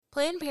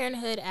Planned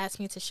Parenthood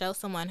asked me to show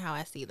someone how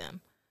I see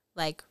them,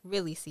 like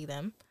really see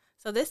them.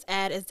 So this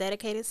ad is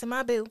dedicated to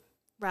my boo,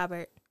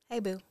 Robert. Hey,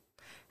 boo.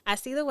 I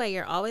see the way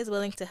you're always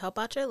willing to help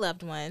out your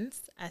loved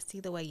ones. I see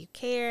the way you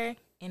care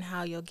and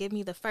how you'll give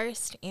me the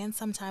first and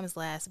sometimes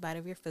last bite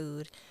of your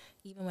food,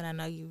 even when I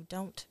know you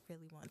don't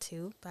really want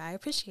to, but I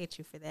appreciate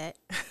you for that.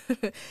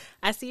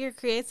 I see your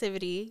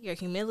creativity, your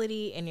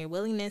humility, and your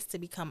willingness to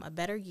become a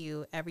better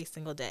you every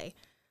single day.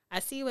 I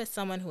see you as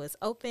someone who is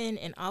open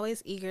and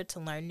always eager to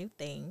learn new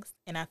things,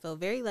 and I feel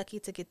very lucky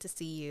to get to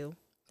see you,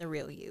 the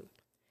real you.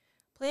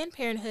 Planned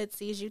Parenthood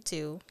sees you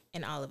too,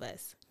 and all of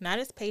us, not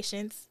as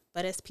patients,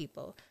 but as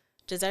people,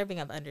 deserving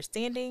of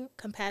understanding,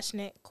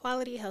 compassionate,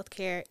 quality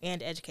healthcare,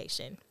 and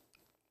education.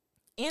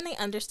 And they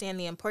understand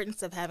the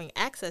importance of having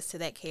access to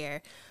that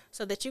care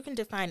so that you can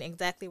define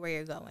exactly where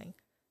you're going.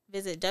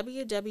 Visit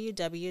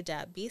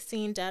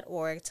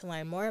www.beseen.org to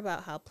learn more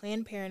about how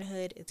Planned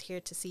Parenthood is here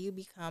to see you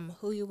become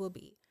who you will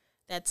be.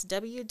 That's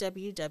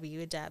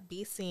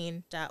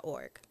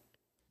www.beseen.org.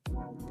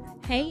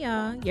 Hey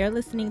y'all, you're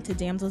listening to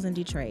Damsels in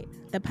Detroit,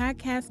 the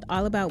podcast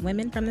all about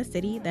women from the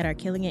city that are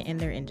killing it in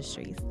their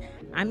industries.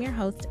 I'm your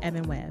host,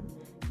 Evan Webb.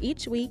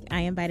 Each week,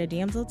 I invite a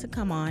damsel to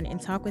come on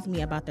and talk with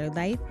me about their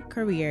life,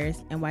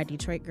 careers, and why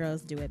Detroit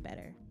girls do it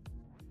better.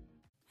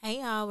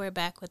 Hey y'all, we're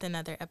back with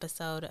another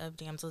episode of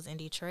Damsels in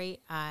Detroit.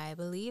 I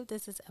believe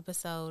this is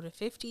episode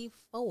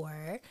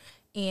 54,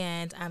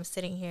 and I'm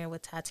sitting here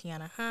with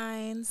Tatiana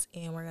Hines,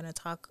 and we're going to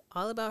talk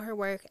all about her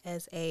work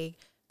as a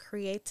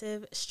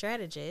creative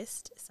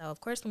strategist. So,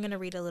 of course, I'm going to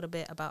read a little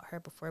bit about her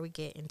before we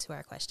get into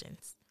our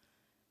questions.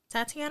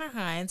 Tatiana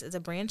Hines is a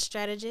brand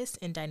strategist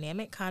and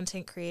dynamic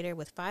content creator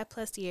with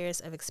 5+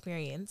 years of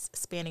experience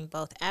spanning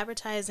both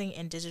advertising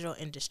and digital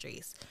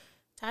industries.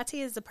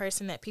 Tati is the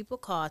person that people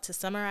call to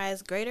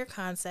summarize greater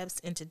concepts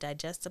into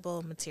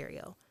digestible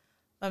material.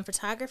 From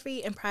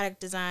photography and product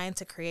design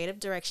to creative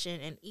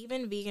direction and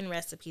even vegan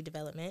recipe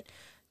development,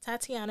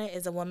 Tatiana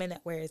is a woman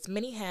that wears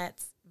many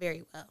hats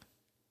very well.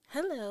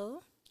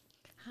 Hello.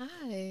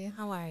 Hi.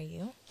 How are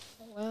you?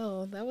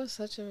 Well, that was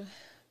such a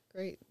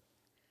great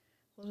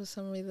little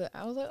summary that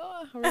I was like,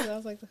 oh, how are you? I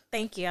was like,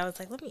 Thank you. I was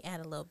like, let me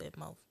add a little bit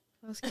more.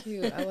 that was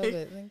cute. I love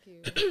it. Thank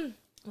you.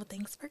 Well,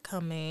 thanks for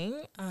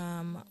coming.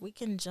 We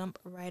can jump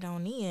right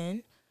on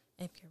in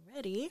if you're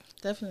ready.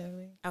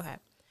 Definitely. Okay.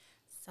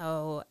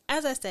 So,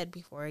 as I said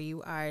before,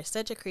 you are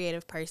such a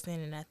creative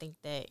person, and I think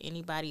that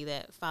anybody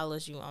that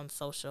follows you on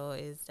social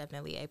is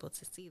definitely able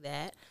to see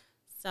that.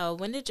 So,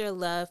 when did your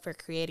love for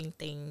creating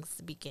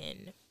things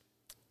begin?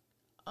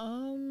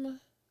 I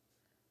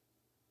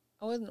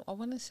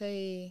want to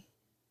say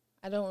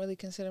I don't really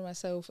consider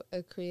myself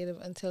a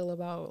creative until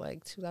about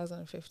like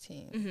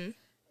 2015. Mm-hmm.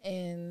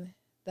 And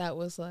that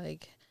was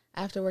like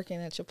after working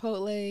at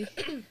Chipotle.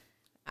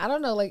 I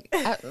don't know, like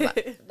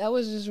that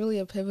was just really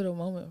a pivotal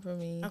moment for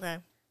me. Okay.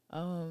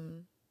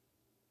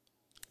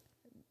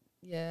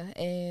 Yeah,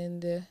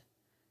 and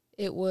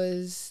it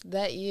was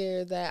that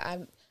year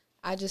that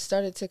I just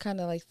started to kind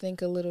of like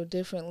think a little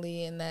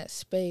differently in that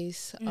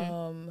space.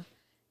 Mm-hmm.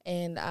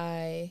 And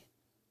I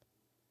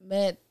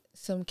met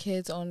some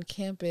kids on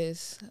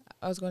campus.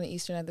 I was going to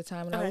Eastern at the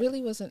time, and I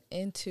really wasn't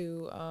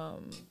into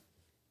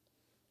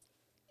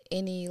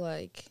any,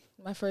 like,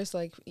 my first,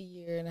 like,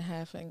 year and a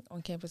half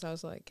on campus. I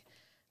was like,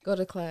 go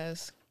to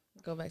class,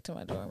 go back to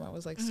my dorm. I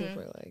was, like,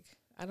 super, like,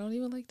 I don't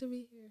even like to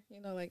be here,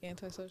 you know, like,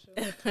 antisocial.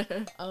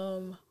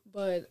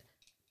 But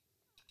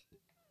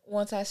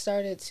once I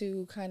started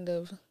to kind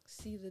of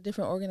see the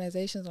different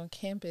organizations on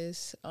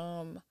campus,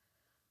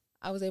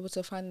 I was able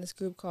to find this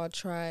group called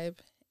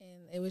Tribe,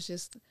 and it was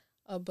just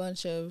a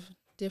bunch of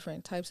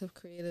different types of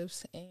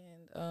creatives,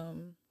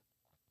 and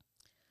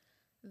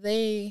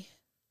they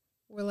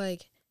were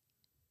like,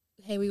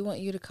 hey, we want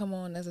you to come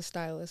on as a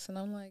stylist. And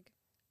I'm like,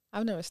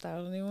 I've never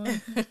styled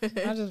anyone.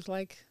 I just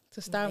like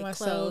to style like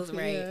myself. Clothes,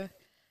 right.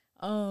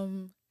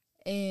 Yeah.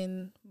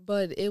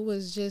 But it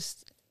was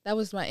just, that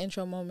was my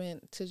intro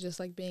moment to just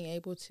like being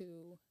able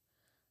to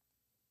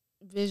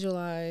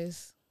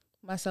visualize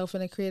myself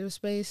in a creative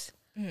space.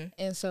 Mm-hmm.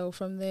 And so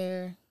from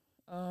there,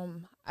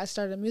 I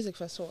started a music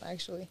festival,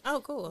 actually. Oh,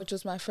 cool. Which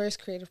was my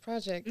first creative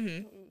project,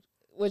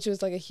 which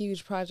was like a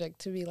huge project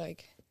to be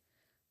like,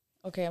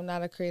 okay, I'm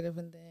not a creative,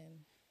 and then.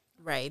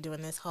 Right,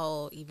 doing this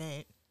whole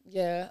event.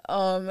 Yeah.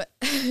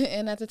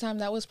 And at the time,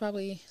 that was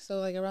probably, so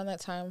like around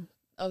that time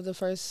of the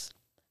first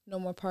No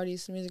More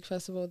Parties music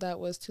festival, that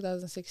was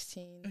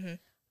 2016.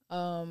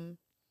 Mm-hmm.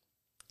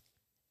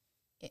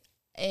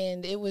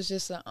 And it was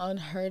just an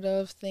unheard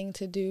of thing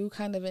to do,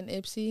 kind of in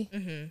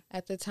Ypsi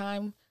at the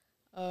time,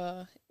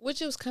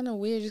 which was kind of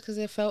weird just because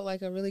it felt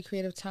like a really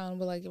creative town,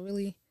 but like it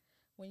really,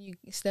 when you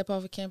step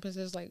off of campus,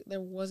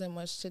 there wasn't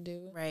much to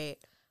do. Right.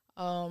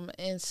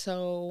 And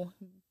so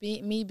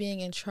me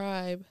being in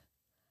Tribe,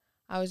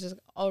 I was just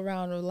all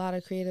around with a lot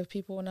of creative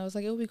people, and I was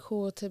like, it would be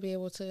cool to be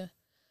able to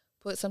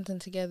put something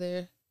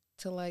together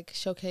to like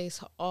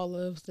showcase all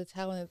of the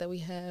talent that we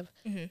have,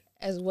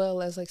 as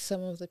well as like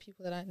some of the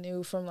people that I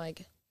knew from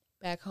like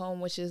back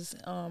home, which is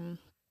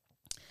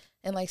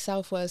in like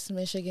Southwest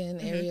Michigan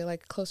area,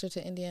 like closer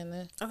to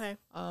Indiana. Okay.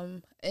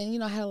 And you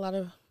know, I had a lot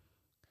of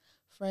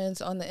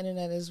friends on the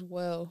internet as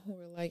well who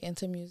were like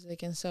into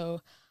music, and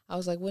so I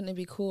was like, wouldn't it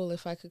be cool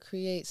if I could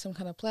create some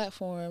kind of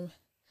platform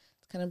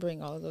to kind of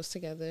bring all of those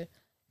together?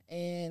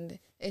 And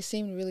it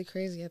seemed really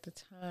crazy at the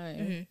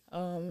time.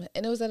 And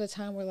it was at a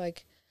time where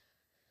like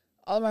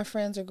all of my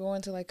friends are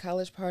going to like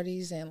college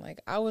parties, and like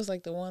I was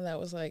like the one that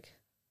was like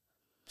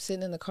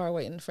sitting in the car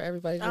waiting for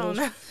everybody to go.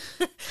 No.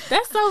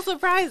 That's so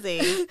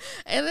surprising.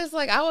 And it's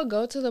like I would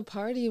go to the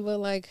party, but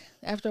like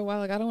after a while,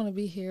 like I don't want to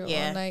be here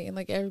all night, and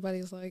like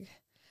everybody's like,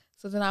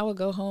 so then I would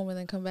go home and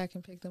then come back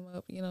and pick them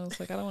up. You know, it's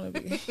like I don't want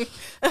to be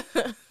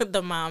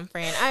the mom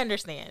friend. I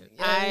understand.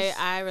 Yes.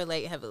 I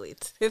relate heavily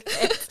to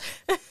that.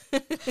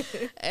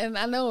 And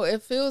I know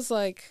it feels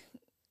like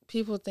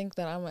people think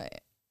that I'm a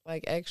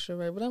like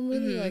extrovert, but I'm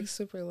really like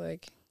super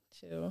like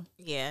chill.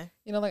 Yeah.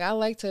 You know, like I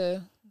like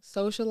to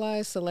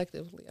socialize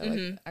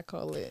selectively. I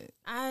call it.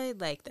 I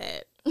like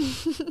that.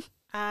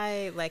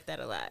 I like that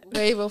a lot.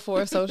 Way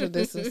before social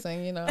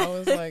distancing, you know, I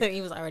was like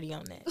he was already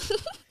on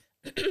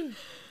that.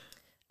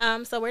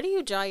 So where do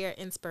you draw your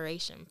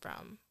inspiration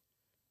from?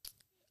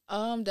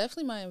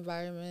 Definitely my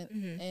environment,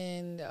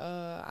 and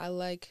I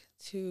like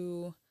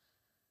to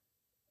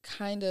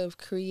kind of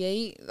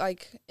create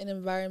like an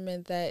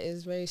environment that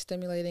is very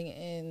stimulating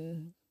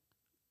in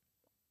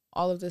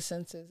all of the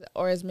senses,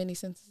 or as many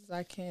senses as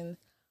I can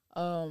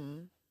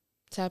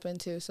tap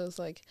into. So it's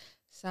like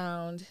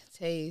sound,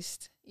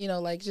 taste, you know,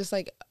 like just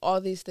like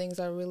all these things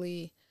are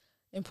really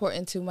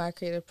important to my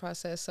creative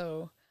process.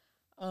 So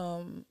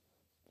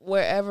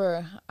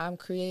wherever I'm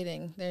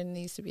creating, there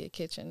needs to be a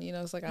kitchen. You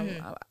know, it's like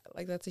I'm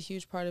like that's a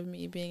huge part of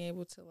me, being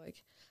able to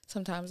like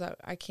sometimes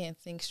I can't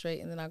think straight,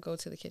 and then I'll go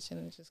to the kitchen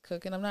and just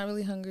cook, and I'm not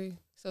really hungry.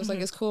 So it's like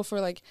it's cool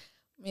for like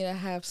me to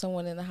have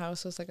someone in the house.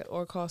 So it's like,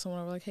 or call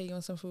someone over like, hey, you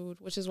want some food?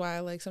 Which is why I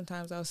like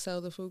sometimes I'll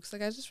sell the food, because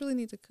like I just really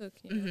need to cook,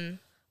 you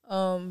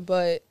know.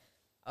 But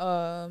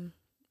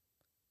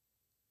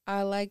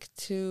I like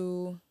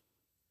to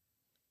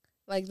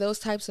like those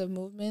types of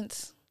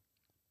movements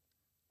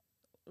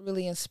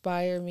really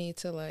inspire me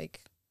to like,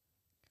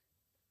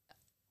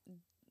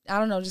 I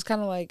don't know, just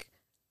kind of like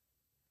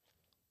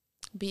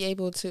be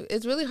able to,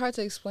 it's really hard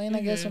to explain,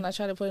 I guess, when I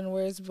try to put it in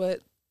words,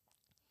 but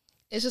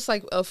it's just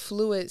like a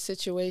fluid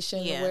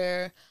situation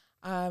where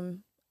I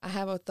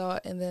have a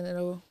thought, and then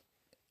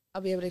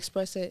I'll be able to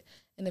express it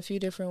in a few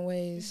different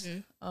ways.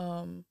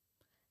 And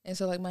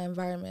so like my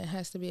environment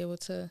has to be able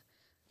to,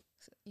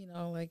 you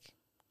know, like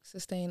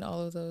sustain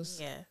all of those.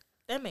 Yeah,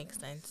 that makes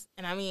sense.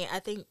 And I mean, I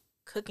think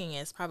cooking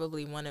is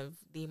probably one of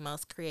the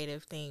most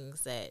creative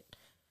things that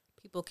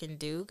people can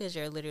do, because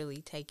you're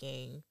literally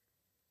taking,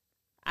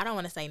 I don't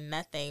want to say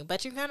nothing,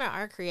 but you kind of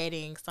are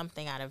creating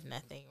something out of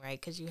nothing, right?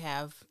 Because you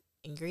have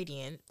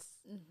ingredients.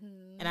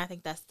 And I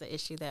think that's the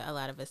issue that a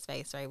lot of us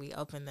face, right? We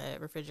open the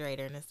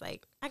refrigerator and it's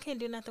like, I can't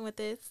do nothing with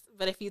this.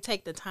 But if you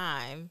take the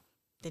time,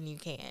 then you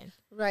can.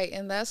 Right.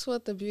 And that's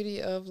what the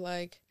beauty of,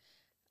 like,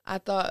 I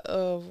thought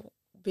of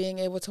being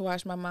able to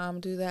watch my mom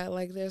do that.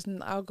 Like,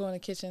 I'll go in the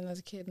kitchen as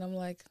a kid and I'm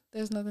like,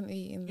 there's nothing to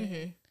eat.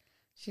 And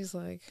she's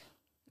like,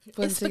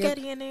 putting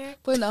spaghetti in there,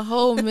 putting a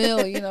whole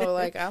meal, you know,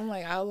 like I'm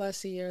like, I'll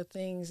see your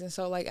things. And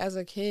so like as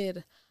a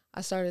kid,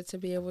 I started to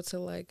be able to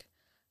like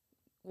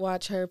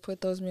watch her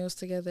put those meals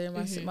together,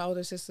 and my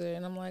older sister,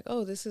 and I'm like,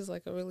 oh, this is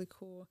like a really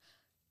cool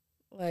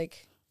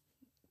like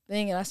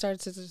thing. And I started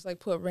to just like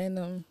put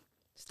random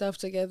stuff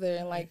together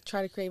and like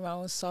try to create my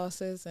own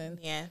sauces. And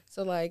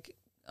so like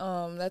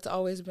that's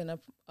always been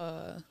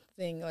a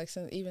thing, like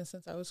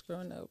since I was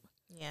growing up.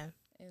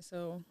 And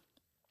so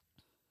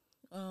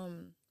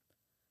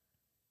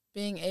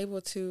being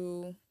able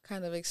to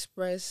kind of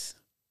express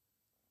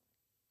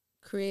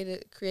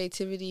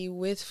creativity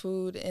with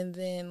food, and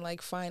then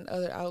like find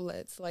other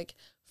outlets. Like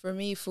for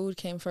me, food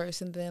came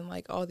first, and then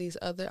like all these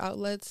other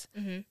outlets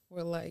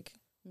were like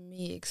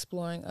me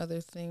exploring other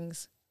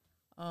things,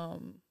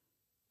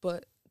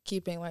 but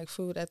keeping like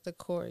food at the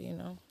core, you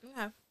know.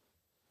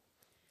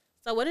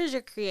 So what is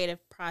your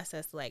creative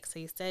process like? So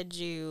you said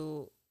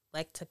you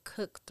like to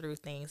cook through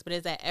things, but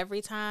is that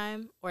every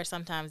time, or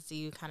sometimes do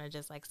you kind of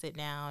just like sit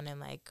down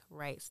and like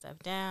write stuff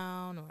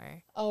down?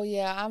 Or oh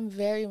yeah, I'm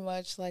very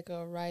much like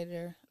a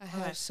writer. I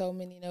have so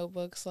many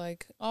notebooks,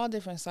 like all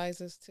different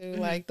sizes too,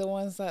 like the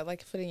ones that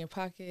like fit in your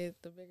pocket,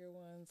 the bigger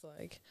ones,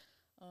 like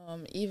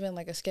even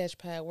like a sketch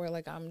pad where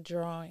like I'm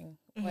drawing,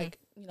 like,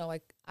 you know,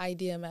 like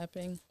idea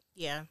mapping.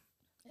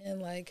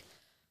 And like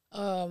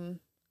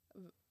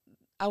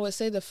I would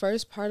say the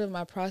first part of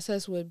my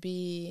process would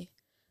be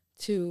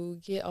to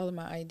get all of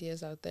my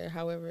ideas out there,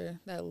 however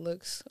that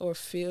looks or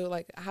feel,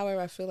 like however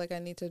I feel like I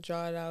need to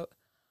draw it out.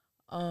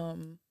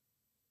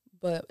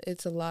 But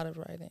it's a lot of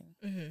writing,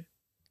 and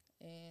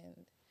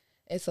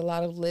it's a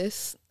lot of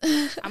lists.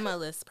 I'm a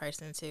list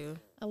person too.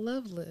 I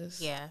love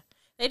lists. Yeah,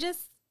 they just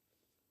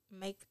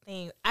make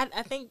things.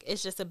 I think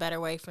it's just a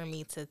better way for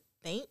me to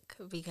think,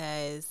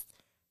 because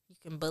you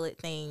can bullet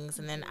things,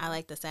 and then I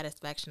like the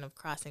satisfaction of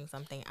crossing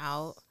something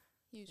out.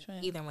 Huge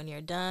fan. Either when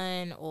you're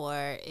done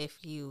or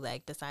if you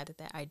like decide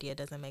that idea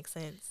doesn't make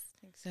sense.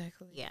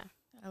 Exactly. Yeah.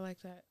 I like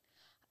that.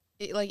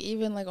 Like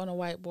even like on a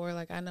whiteboard,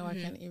 like I know I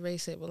can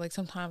erase it, but like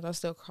sometimes I'll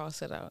still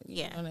cross it out.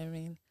 You know what I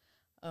mean?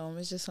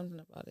 It's just something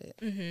about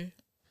it.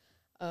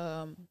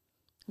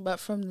 But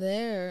from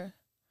there,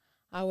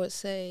 I would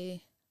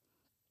say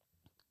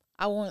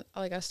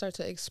I start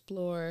to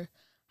explore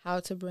how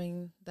to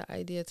bring the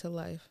idea to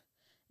life.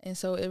 And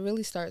so it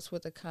really starts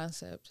with the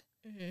concept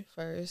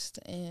first.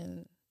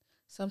 And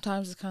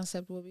sometimes the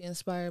concept will be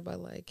inspired by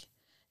like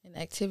an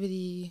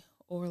activity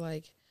or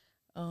like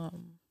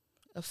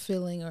a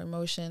feeling or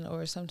emotion,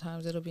 or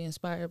sometimes it'll be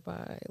inspired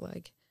by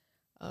like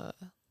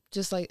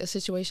just like a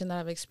situation that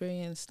I've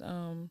experienced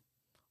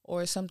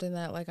or something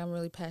that like I'm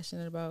really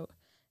passionate about.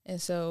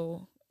 And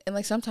so, and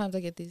like sometimes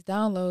I get these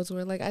downloads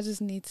where like I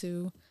just need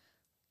to,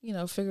 you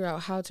know, figure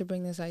out how to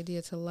bring this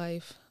idea to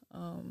life.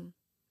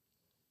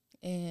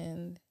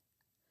 And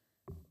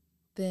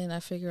then I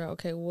figure out,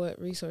 okay,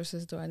 what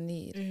resources do I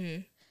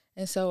need?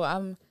 And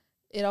so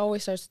it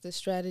always starts with the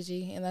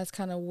strategy, and that's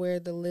kind of where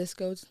the list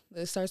goes.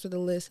 It starts with a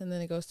list, and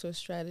then it goes to a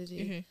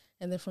strategy.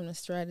 And then from the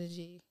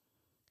strategy,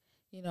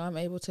 you know, I'm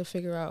able to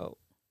figure out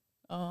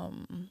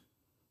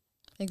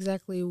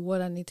exactly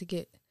what I need to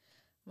get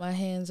my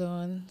hands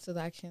on so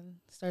that I can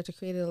start to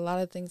create it. A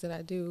lot of things that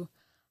I do,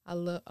 I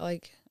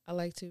like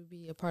to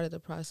be a part of the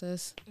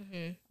process.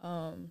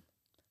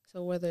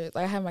 So whether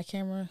like I have my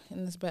camera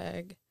in this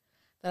bag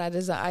that I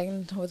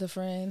designed with a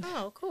friend.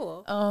 Oh,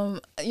 cool.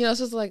 You know, it's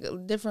just like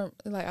different.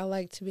 Like I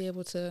like to be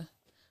able to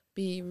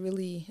be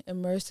really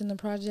immersed in the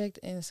project,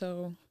 and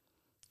so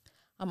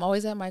I'm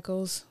always at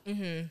Michael's.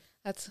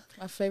 That's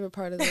my favorite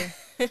part of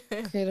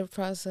the creative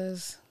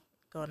process.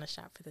 Going to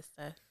shop for this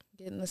stuff,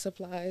 getting the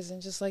supplies,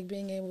 and just like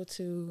being able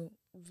to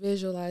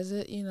visualize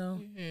it. You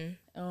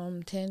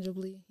know,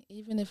 tangibly,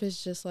 even if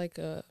it's just like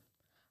a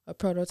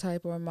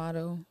prototype or a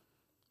motto,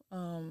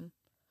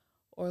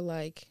 or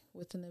like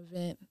with an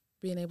event,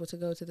 being able to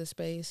go to the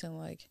space and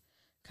like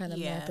kind of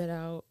map it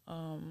out.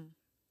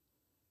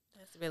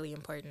 That's really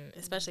important,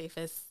 especially if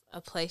it's a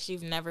place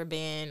you've never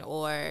been,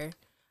 or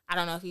I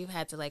don't know if you've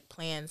had to like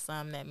plan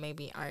some that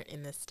maybe aren't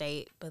in the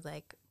state, but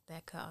like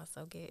that could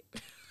also get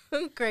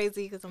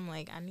crazy because I'm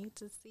like, I need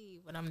to see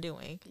what I'm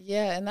doing.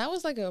 Yeah, and that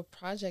was like a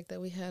project that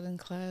we had in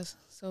class.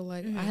 So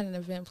like I had an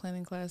event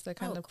planning class that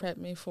kind of prepped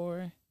me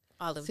for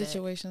all of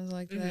situations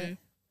like that.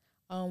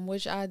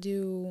 Which I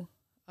do.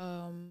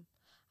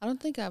 I don't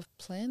think I've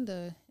planned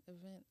a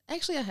event.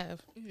 Actually, I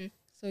have.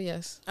 So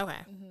yes.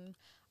 Okay.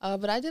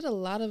 But I did a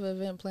lot of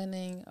event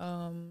planning.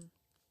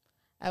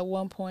 At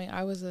one point,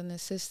 I was an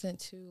assistant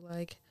to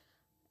like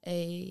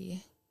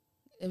a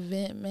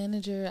event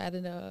manager at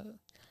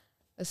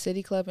a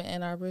city club in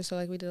Ann Arbor. So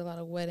like we did a lot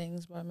of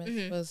weddings, bar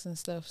mitzvahs, and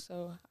stuff.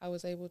 So I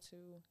was able to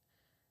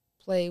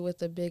play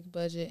with a big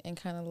budget and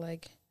kind of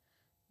like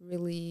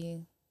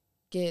really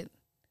get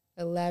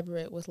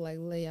elaborate with like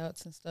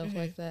layouts and stuff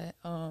like that,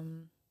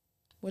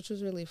 which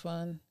was really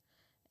fun.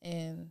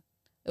 And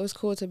it was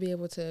cool to be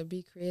able to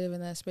be creative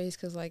in that space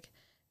because like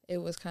it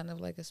was kind of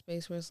like a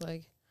space where it's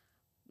like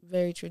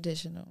very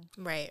traditional,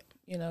 right?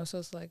 You know, so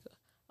it's like,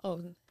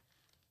 oh,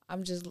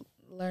 I'm just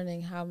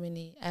learning how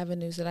many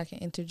avenues that I can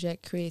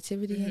interject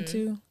creativity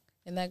into,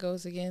 and that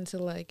goes again to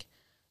like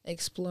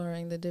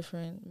exploring the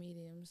different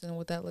mediums and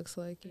what that looks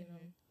like, you know.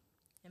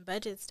 And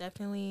budgets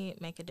definitely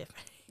make a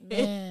difference.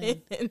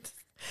 Man.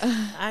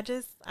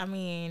 I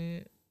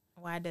mean,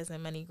 why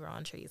doesn't money grow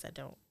on trees? I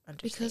don't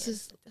understand.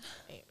 Because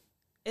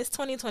it's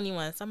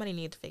 2021. Somebody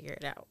needs to figure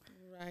it out.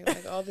 Right,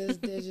 like all this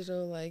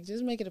digital, like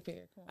just make it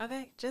appear. Come on.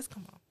 Okay, just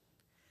come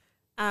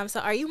on. So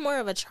are you more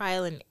of a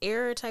trial and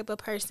error type of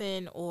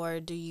person, or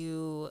do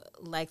you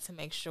like to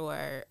make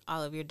sure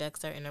all of your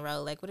ducks are in a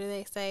row? Like, what do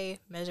they say?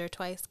 Measure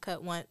twice,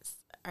 cut once.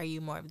 Are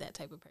you more of that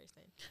type of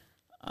person?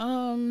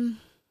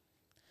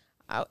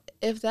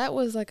 If that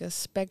was like a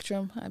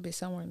spectrum, I'd be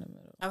somewhere in the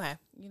middle. Okay.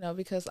 You know,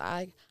 because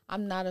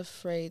I'm not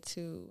afraid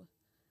to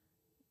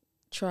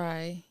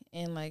try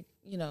and like,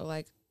 you know,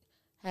 like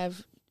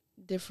have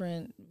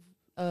different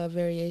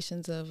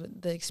variations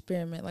of the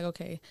experiment. Like,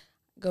 okay,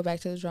 go back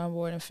to the drawing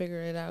board and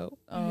figure it out.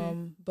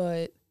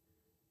 But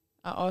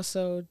I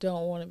also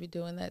don't want to be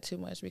doing that too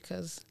much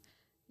because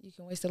you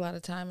can waste a lot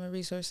of time and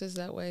resources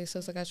that way. So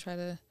it's like I try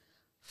to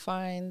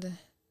find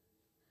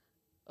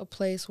a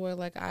place where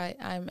like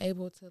I'm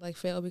able to like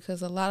fail,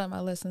 because a lot of my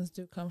lessons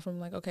do come from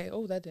like, okay,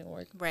 oh, that didn't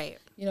work. Right.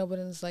 You know, but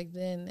it's like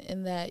then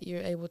in that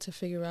you're able to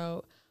figure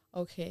out,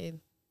 okay,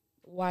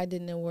 why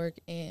didn't it work,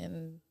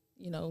 and,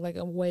 you know, like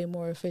a way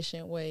more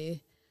efficient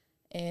way.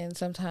 And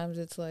sometimes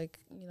it's like,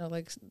 you know,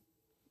 like,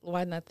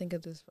 why not think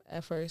of this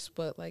at first?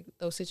 But like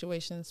those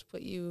situations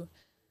put you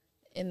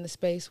in the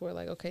space where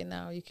like, okay,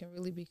 now you can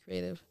really be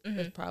creative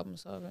with problem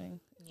solving.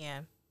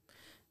 Yeah,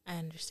 I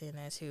understand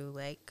that too.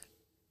 Like,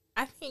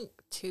 I think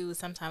too,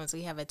 sometimes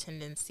we have a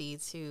tendency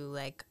to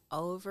like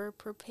over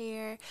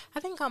prepare.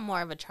 I think I'm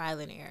more of a trial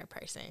and error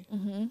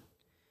person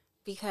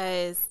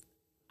because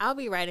I'll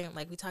be writing,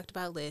 like we talked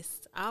about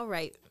lists. I'll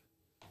write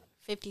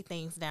 50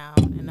 things down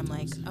and I'm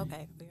like,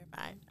 okay, we're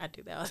I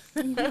do that.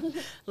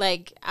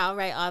 Like, I'll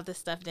write all the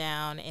stuff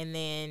down, and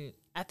then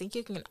I think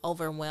you can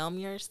overwhelm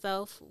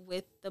yourself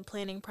with the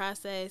planning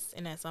process.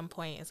 And at some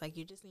point, it's like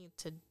you just need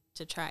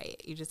to try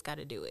it. You just got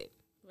to do it.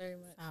 Very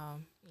much.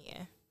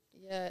 Yeah.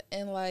 Yeah,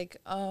 and like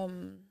I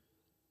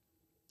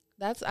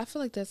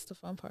feel like that's the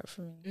fun part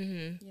for me.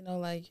 Mm-hmm. You know,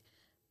 like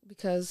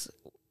because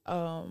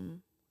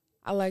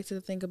I like to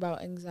think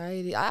about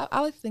anxiety. I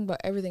like to think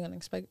about everything on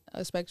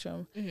a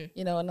spectrum. Mm-hmm.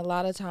 You know, and a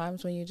lot of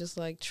times when you just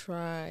like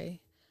try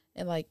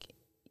and like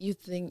you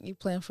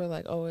plan for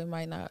like, oh, it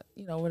might not,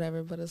 you know,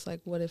 whatever, but it's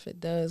like, what if it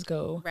does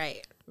go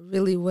right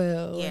really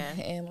well? Yeah.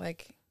 And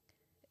like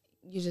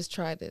you just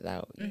tried it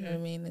out, you know what I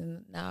mean?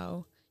 And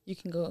now you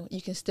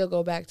can still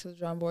go back to the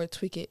drawing board,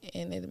 tweak it,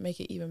 and it make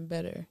it even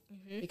better.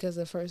 Because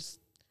the first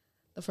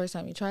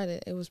time you tried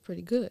it, it was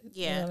pretty good.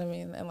 Yeah. You know what I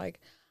mean? And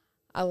like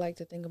I like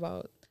to think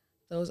about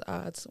those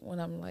odds when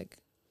I'm like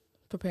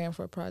preparing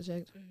for a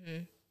project.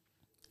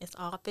 It's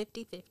all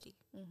 50-50.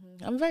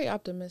 I'm very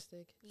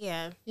optimistic.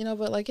 Yeah. You know,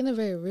 but like in a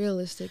very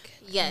realistic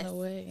kind of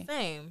way.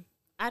 Same.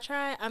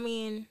 I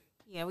mean,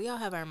 yeah, we all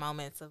have our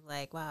moments of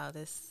like, wow,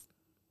 this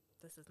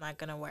is not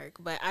going to work.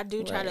 But I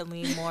do try to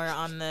lean more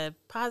on the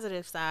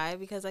positive side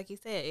because like you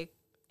said,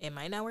 it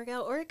might not work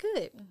out or it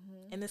could.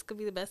 And this could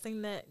be the best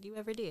thing that you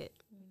ever did.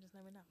 You just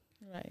never know.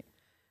 Right.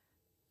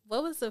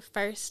 What was the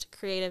first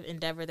creative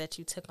endeavor that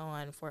you took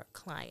on for a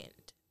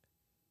client?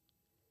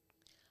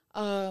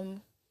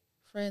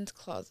 Friend's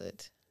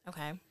closet.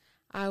 Okay.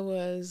 I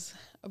was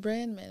a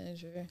brand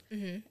manager,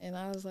 and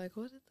I was like,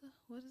 "What is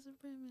a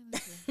brand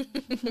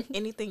manager?"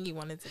 Anything you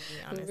wanted to be,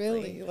 honestly.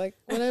 Really, like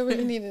whatever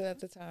you needed at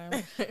the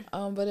time.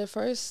 But it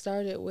first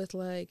started with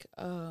like,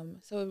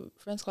 so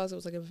Friend's Closet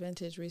was like a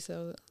vintage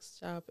resale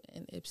shop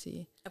in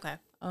Ypsi. Okay.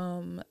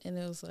 And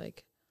it was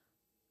like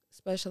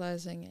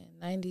specializing in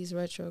 90s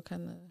retro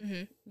kind of,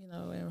 you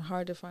know, and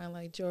hard to find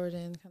like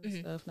Jordan kind of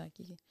stuff,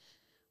 Nike.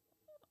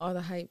 All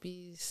the hype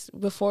bees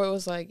before it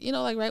was like, you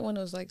know, like right when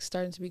it was like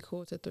starting to be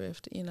cool to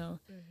thrift, you know,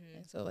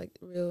 and so like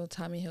real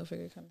Tommy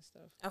Hilfiger kind of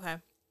stuff. Okay.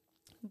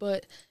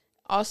 But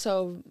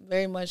also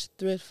very much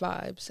thrift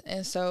vibes.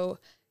 And so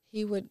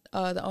he would,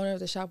 the owner of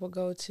the shop would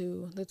go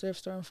to the thrift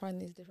store and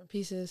find these different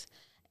pieces.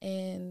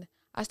 And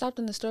I stopped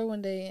in the store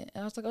one day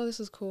and I was like, oh, this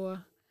is cool.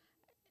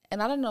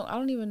 And I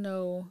don't even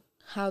know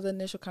how the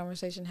initial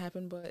conversation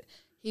happened, but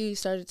he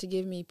started to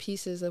give me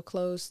pieces of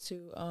clothes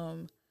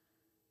to,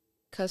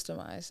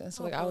 customized. And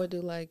so like I would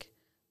do like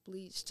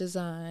bleach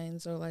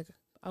designs, or like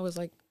I was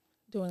like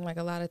doing like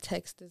a lot of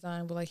text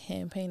design with like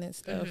hand painted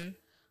stuff.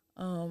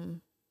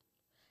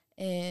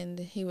 And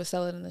he would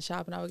sell it in the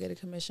shop and I would get a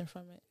commission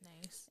from it.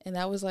 Nice. And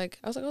I was like,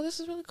 oh, this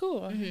is really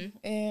cool.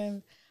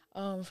 And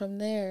from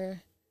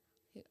there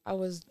I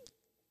was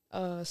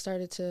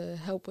started to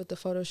help with the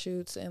photo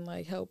shoots and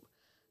like help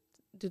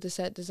do the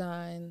set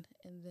design,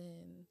 and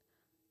then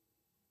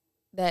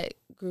that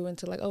grew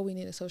into like, oh, we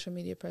need a social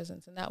media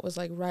presence. And that was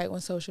like right when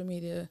social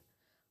media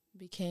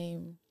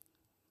became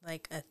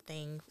like a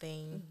thing.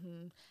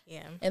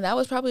 Yeah. And that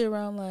was probably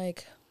around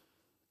like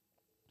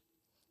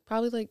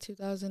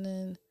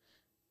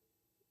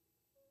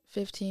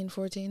 2015,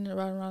 14,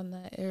 around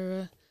that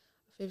era,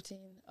 15.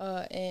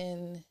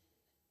 And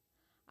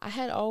I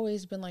had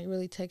always been like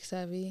really tech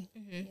savvy.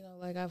 You know,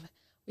 like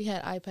we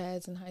had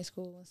iPads in high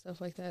school and stuff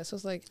like that. So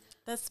it's like,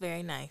 that's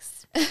very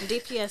nice.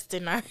 DPS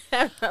did not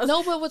have those.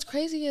 No, but what's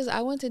crazy is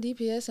I went to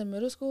DPS in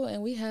middle school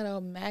and we had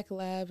a Mac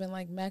lab and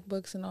like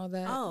MacBooks and all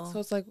that. Oh. So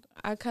it's like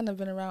I kind of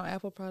been around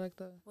Apple product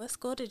though. What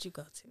school did you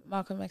go to?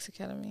 Malcolm X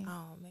Academy.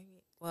 Oh,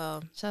 maybe.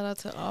 Well, shout out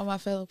to all my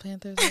fellow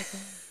Panthers.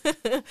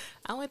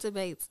 I went to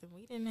Bates and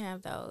we didn't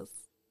have those.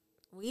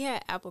 We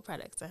had Apple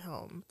products at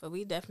home, but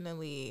we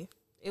definitely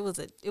it was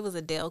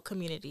a Dell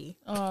community.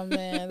 Oh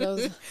man,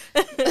 those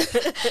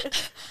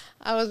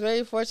I was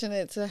very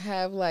fortunate to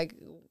have like,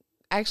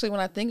 actually when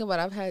I think about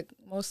it, I've had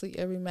mostly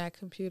every Mac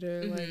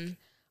computer like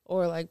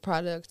or like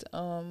product.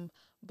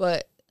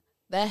 But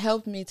that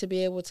helped me to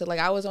be able to, like,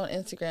 I was on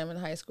Instagram in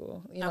high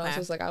school, you know, so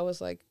it's like I was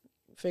like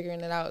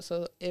figuring it out.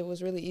 So it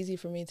was really easy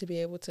for me to be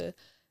able to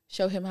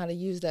show him how to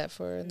use that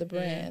for the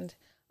brand.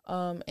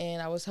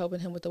 And I was helping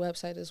him with the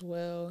website as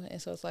well.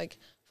 And so it's like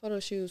photo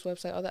shoots,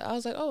 website, all that. I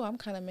was like, oh, I'm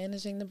kind of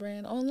managing the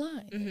brand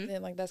online. And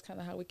then like that's kind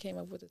of how we came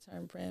up with the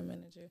term brand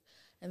manager.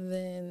 And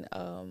then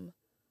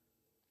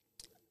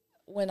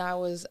when I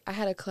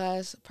had a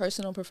class,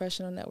 personal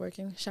professional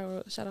networking.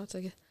 Shout out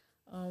to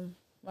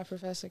my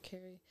professor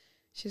Carrie.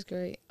 She's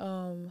great.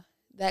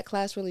 That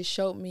class really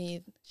showed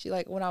me. She,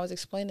 like, when I was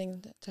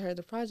explaining to her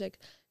the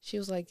project, she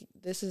was like,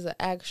 "This is an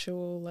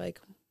actual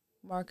like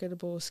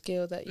marketable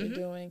skill that you're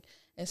doing."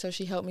 And so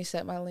she helped me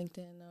set my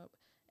LinkedIn up,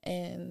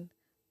 and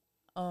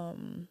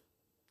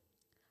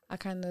I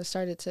kind of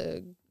started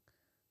to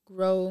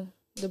grow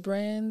the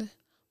brand,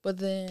 but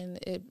then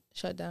it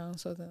shut down.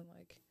 So then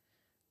like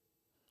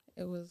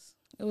it was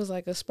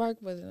like a spark,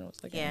 but then it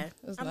was like it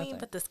was nothing.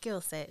 But the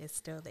skill set is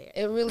still there.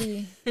 It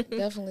really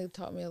definitely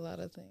taught me a lot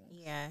of things.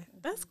 Yeah,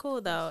 that's cool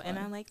though, and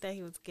I like that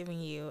he was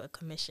giving you a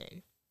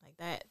commission like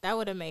that. That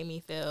would have made me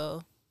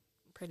feel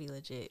pretty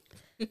legit.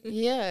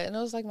 Yeah, and it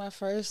was like my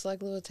first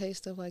like little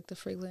taste of like the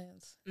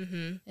freelance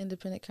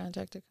independent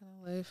contractor kind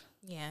of life.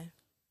 Yeah.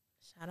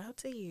 Shout out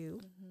to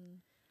you.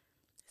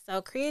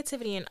 So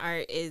creativity in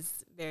art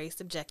is very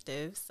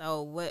subjective.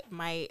 So what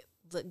might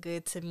look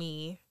good to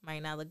me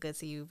might not look good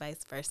to you,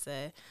 vice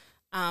versa.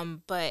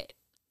 And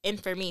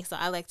for me, so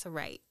I like to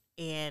write,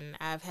 and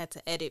I've had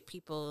to edit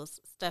people's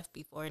stuff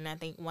before. And I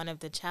think one of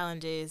the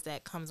challenges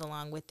that comes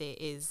along with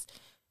it is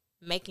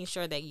making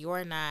sure that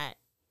you're not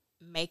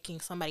making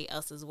somebody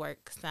else's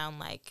work sound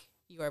like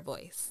your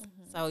voice.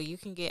 So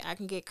I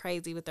can get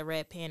crazy with the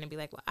red pen and be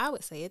like, well, I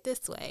would say it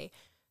this way.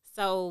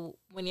 So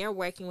when you're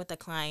working with a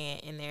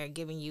client and they're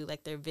giving you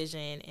like their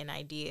vision and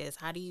ideas,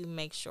 how do you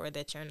make sure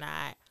that you're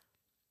not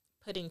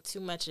putting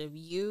too much of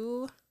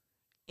you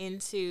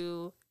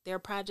into their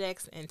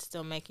projects and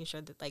still making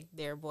sure that like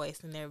their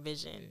voice and their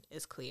vision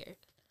is clear?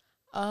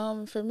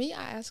 For me,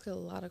 I ask a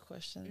lot of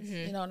questions,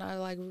 you know, and I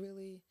like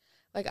really,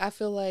 like, I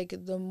feel like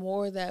the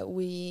more that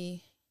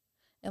we,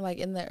 and like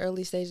in the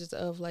early stages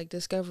of like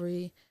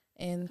discovery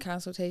and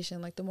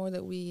consultation, like the more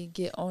that we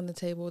get on the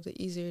table, the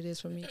easier it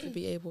is for me to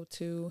be able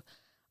to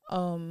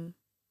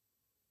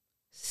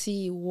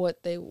see what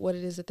it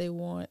is that they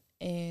want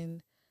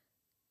and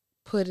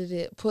put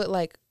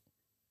like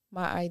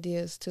my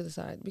ideas to the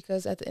side,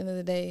 because at the end of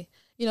the day,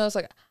 you know, it's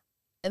like,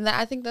 and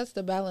I think that's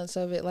the balance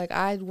of it. Like,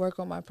 I work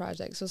on my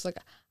project, so it's like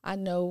I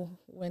know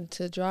when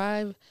to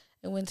drive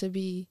and when to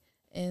be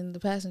in the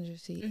passenger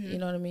seat, you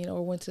know what I mean,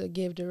 or when to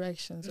give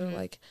directions, or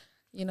like,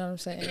 you know what I'm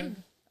saying.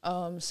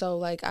 So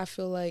like I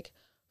feel like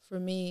for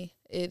me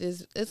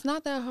it's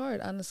not that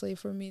hard, honestly,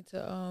 for me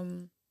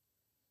to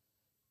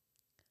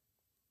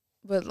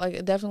but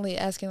like definitely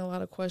asking a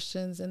lot of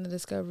questions in the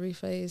discovery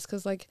phase,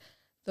 because like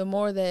the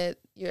more that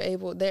they're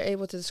able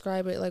to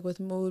describe it, like with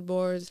mood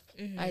boards,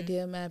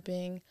 idea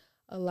mapping,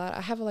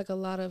 I have like a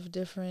lot of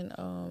different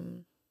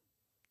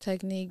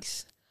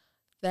techniques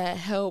that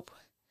help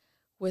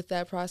with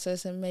that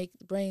process and make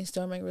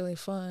brainstorming really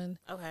fun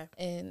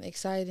and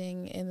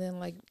exciting, and then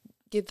like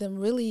get them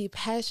really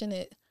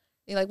passionate.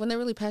 You know, like when they're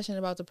really passionate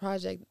about the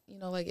project, you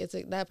know, like it's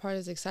that part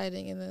is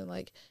exciting, and then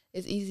like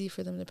it's easy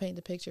for them to paint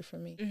the picture for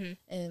me,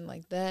 and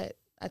like that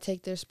I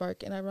take their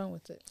spark and I run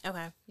with it.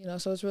 You know,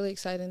 so it's really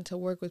exciting to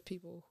work with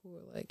people who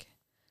are like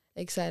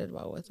excited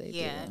about what they do.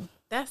 Yeah,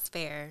 that's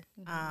fair.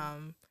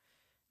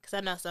 Because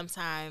I know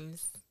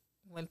sometimes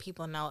when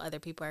people know other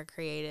people are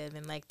creative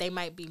and like they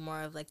might be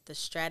more of like the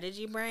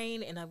strategy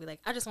brain, and I'll be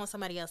like, I just want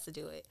somebody else to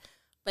do it.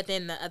 But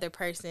then the other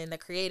person, the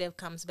creative,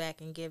 comes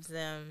back and gives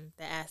them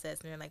the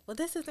assets, and they're like, well,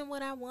 this isn't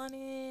what I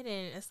wanted.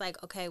 And it's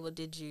like, okay, well,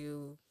 did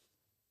you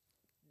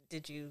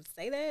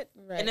say that?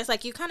 Right. And it's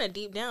like you kind of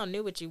deep down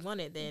knew what you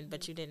wanted then,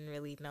 but you didn't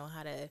really know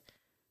how to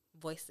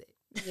voice it.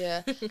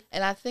 Yeah.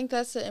 And I think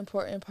that's the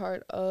important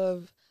part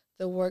of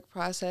the work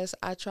process.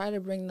 I try to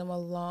bring them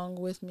along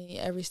with me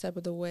every step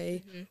of the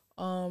way,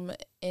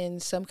 in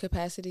some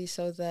capacity,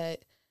 so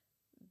that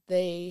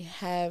they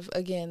have,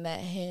 again,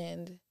 that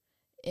hand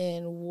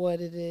in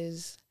what it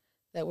is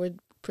that we're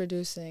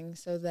producing,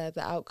 so that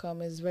the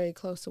outcome is very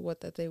close to what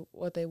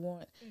they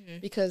want,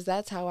 because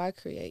that's how I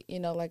create. You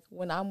know, like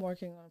when I'm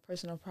working on a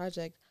personal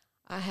project,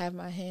 I have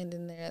my hand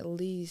in there at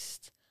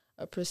least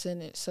a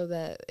percentage, so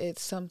that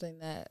it's something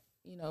that,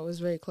 you know, is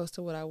very close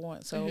to what I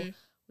want. So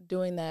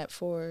doing that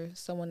for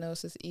someone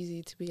else is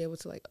easy to be able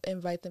to like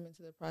invite them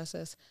into the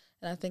process.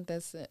 And I think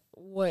that's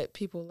what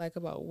people like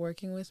about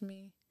working with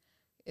me,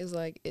 is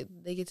like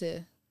they get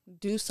to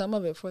do some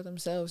of it for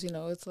themselves. You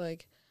know, it's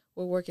like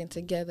we're working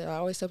together. I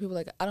always tell people,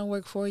 like, I don't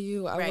work for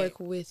you, I work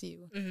with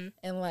you.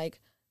 And like,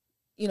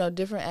 you know,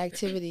 different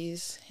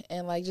activities,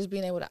 and like just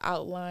being able to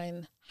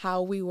outline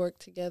how we work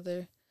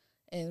together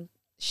and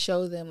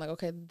show them like,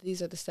 okay,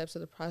 these are the steps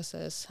of the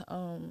process.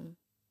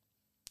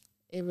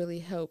 It really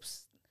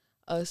helps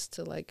us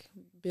to like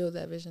build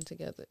that vision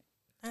together.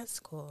 That's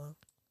cool.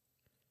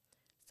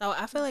 So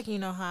I feel like you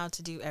know how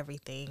to do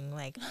everything.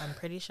 Like, I'm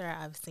pretty sure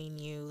I've seen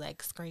you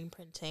like screen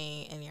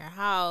printing in your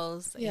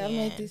house. Yeah, I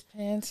made these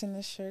pants and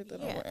this shirt that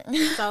I'm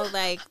wearing. So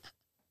like,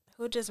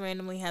 who just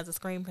randomly has a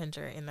screen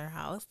printer in their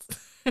house?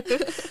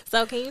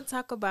 So can you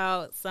talk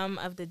about some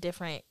of the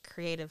different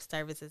creative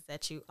services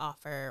that you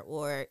offer,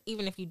 or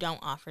even if you don't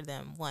offer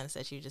them, ones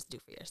that you just do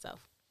for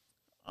yourself?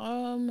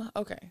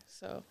 Okay,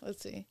 so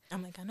let's see.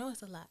 I'm like, I know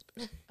it's a lot.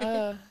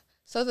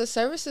 So the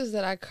services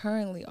that I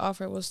currently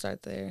offer, we'll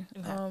start there.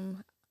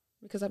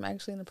 Because I'm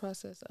actually in the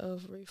process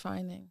of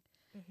refining,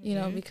 you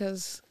know,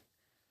 because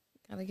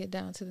gotta get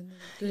down to the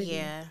nitty-gritty.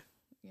 Yeah.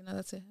 You know,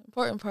 that's an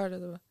important part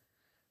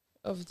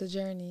of the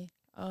journey.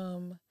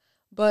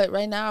 But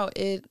right now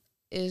it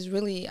is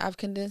really, I've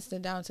condensed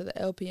it down to the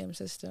LPM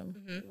system,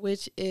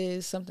 which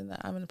is something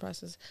that I'm in the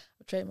process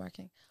of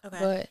trademarking.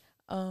 But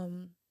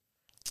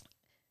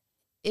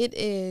it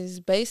is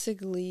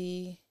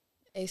basically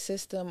a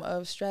system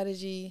of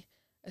strategy,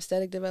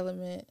 aesthetic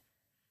development,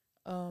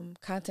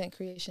 content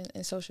creation,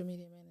 and social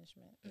media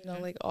management. You know,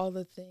 like all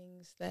the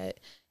things that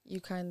you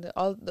kind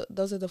of,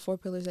 those are the 4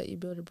 pillars that you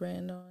build a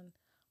brand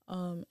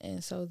on.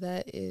 And so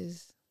that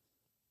is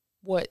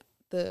what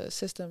the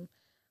system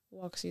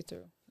walks you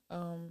through.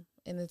 And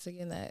it's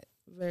again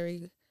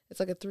it's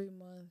like a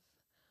 3-month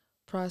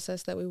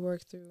process that we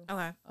work through.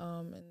 Okay.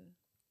 And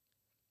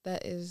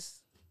that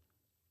is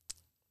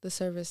the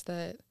service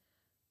that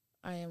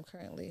I am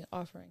currently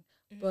offering.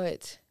 Mm-hmm.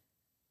 But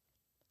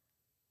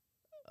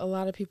a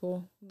lot of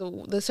people,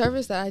 the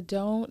service that I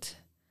don't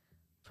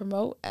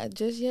promote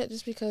just yet,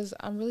 just because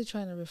I'm really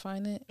trying to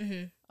refine it,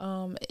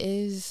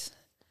 is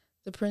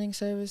the printing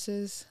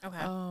services.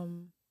 Okay.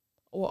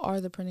 Or are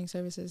the printing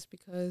services,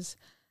 because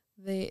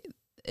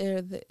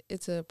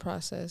it's a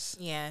process.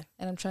 Yeah.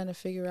 And I'm trying to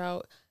figure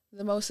out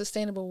the most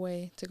sustainable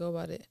way to go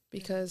about it,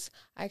 because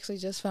I actually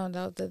just found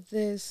out that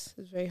this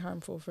is very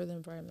harmful for the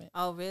environment.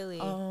 Oh, really?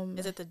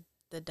 Is it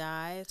the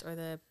dyes or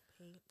the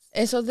paints?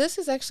 And so this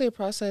is actually a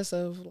process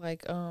of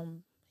like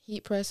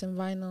heat press and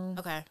vinyl.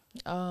 Okay.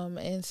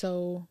 And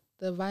so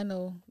the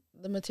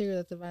material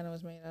that the vinyl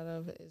is made out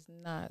of is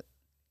not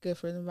good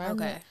for the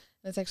environment. Okay.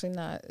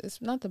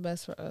 It's not the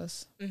best for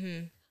us.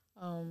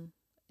 Mm-hmm.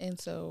 And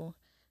so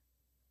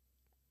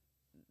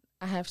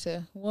I have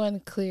to,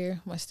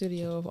 clear my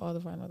studio of all the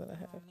vinyl that I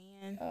have. Oh,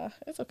 man.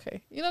 It's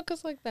okay.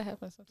 Because like that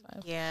happens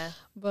sometimes. Yeah.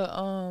 But,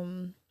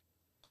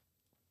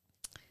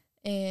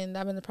 and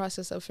I'm in the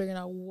process of figuring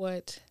out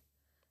what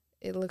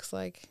it looks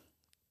like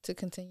to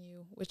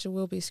continue, which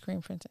will be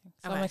screen printing.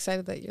 So I'm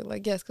excited that you're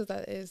like, yes, because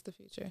that is the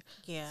future.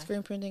 Yeah.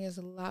 Screen printing is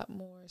a lot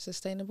more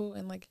sustainable,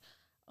 and like,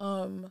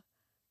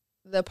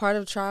 the part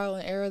of trial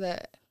and error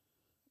that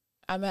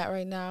I'm at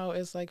right now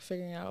is like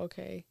figuring out,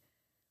 okay,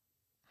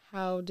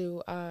 how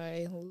do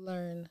I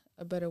learn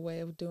a better way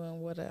of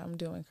doing what I'm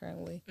doing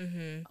currently?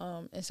 Mm-hmm.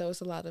 And so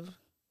it's a lot of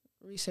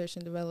research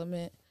and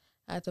development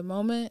at the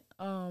moment,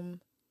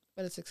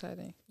 but it's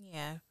exciting.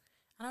 Yeah.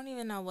 I don't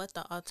even know what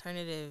the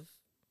alternative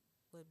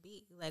would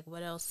be. Like,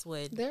 what else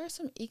would... There are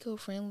some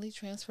eco-friendly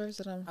transfers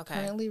that I'm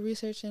currently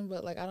researching,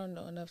 but, like, I don't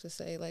know enough to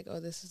say, like, oh,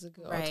 this is a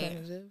good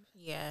alternative.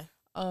 Yeah.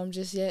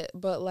 Just yet.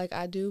 But, like,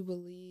 I do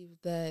believe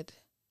that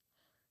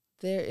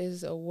there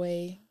is a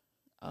way.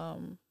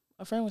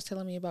 A friend was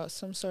telling me about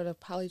some sort of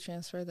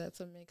polytransfer that's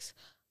a mix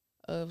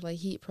of, like,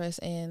 heat press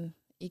and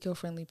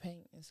eco-friendly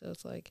paint. And so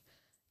it's, like,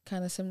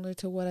 kind of similar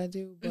to what I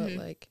do, but,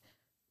 like,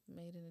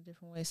 made in a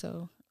different way.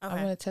 So I'm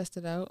going to test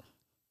it out.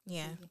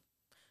 Yeah.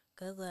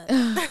 Good luck.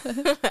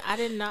 I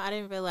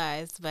didn't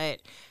realize,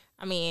 but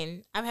I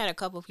mean, I've had a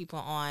couple people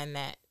on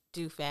that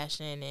do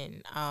fashion,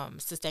 and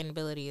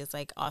sustainability is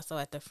like also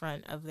at the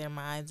front of their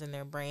minds and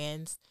their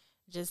brands.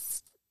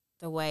 Just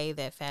the way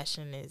that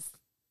fashion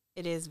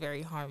it is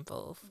very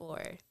harmful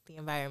for the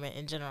environment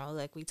in general.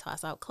 Like, we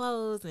toss out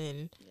clothes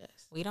and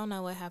we don't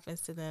know what happens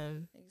to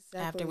them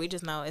after. We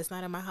just know it's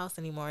not in my house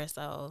anymore,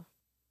 so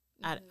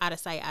out of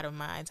sight, out of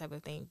mind type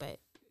of thing. But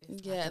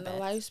and the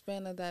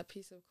lifespan of that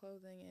piece of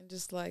clothing, and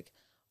just like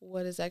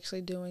what it's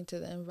actually doing to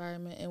the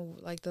environment, and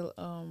like the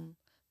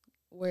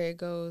where it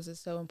goes is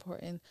so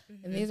important.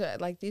 And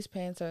these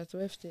pants are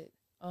thrifted.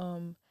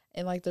 And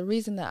like the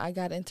reason that I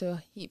got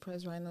into heat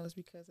press vinyl is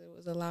because it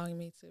was allowing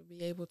me to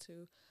be able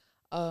to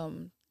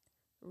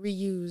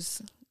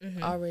reuse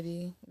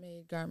already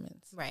made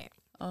garments. Right.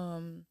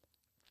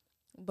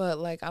 But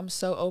like I'm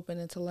so open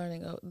into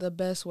learning the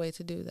best way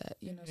to do that.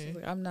 You know, so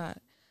like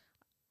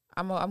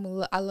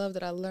I love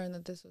that I learned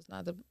that this was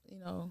not the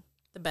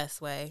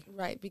best way.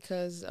 Right,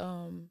 because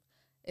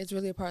it's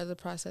really a part of the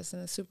process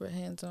and it's super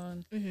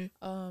hands-on.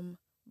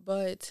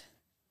 But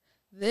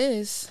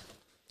this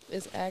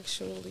is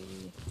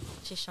actually...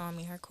 She's showing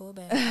me her cool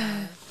bag.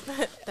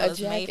 That was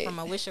made from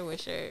a wisher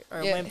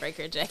or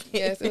windbreaker jacket.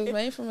 Yes, it was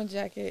made from a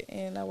jacket,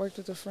 and I worked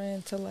with a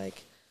friend to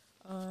like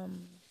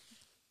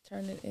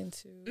turn it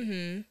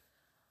into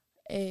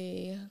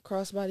a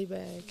crossbody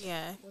bag.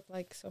 Yeah. With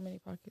like so many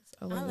pockets.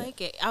 I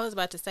like it. I was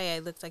about to say,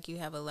 it looks like you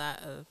have a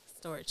lot of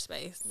storage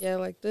space. Yeah,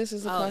 like this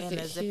is a pocket and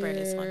the zipper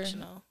is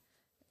functional.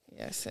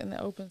 Yes, and it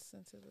opens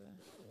into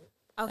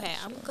the... Okay,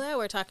 I'm glad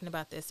we're talking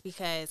about this,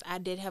 because I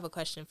did have a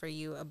question for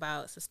you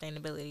about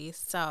sustainability.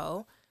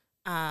 So,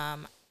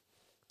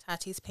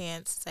 Tati's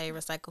pants say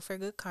Recycle for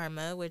Good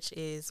Karma, which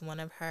is one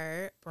of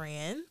her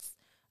brands.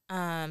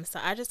 So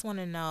I just want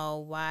to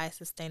know why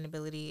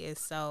sustainability is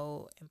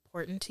so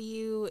important to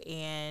you,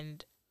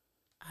 and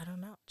I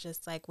don't know,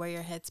 just like where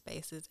your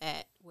headspace is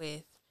at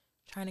with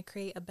trying to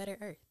create a better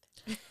earth.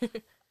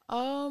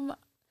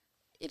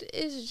 It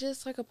is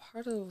just like a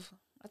part of,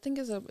 I think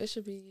it's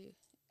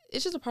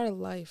just a part of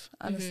life,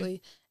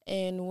 honestly.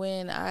 And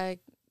when I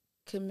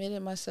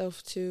committed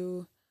myself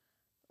to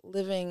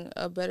living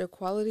a better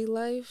quality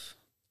life,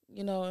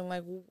 and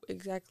like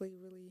exactly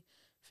really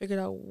figured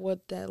out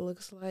what that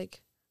looks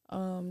like,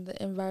 the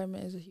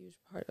environment is a huge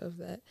part of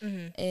that.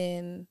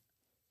 And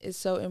it's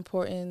so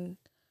important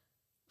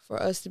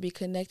for us to be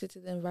connected to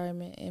the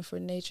environment and for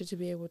nature to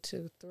be able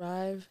to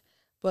thrive.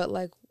 But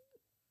like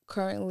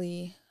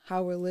currently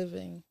how we're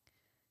living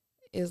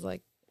is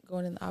like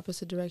going in the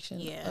opposite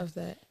direction of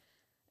that.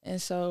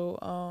 And so,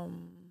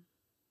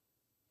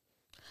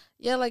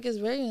 like it's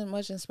very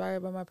much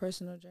inspired by my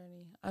personal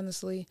journey,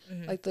 honestly.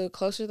 Like the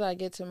closer that I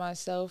get to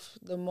myself,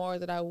 the more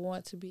that I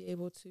want to be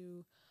able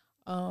to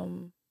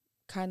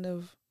kind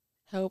of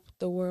help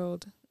the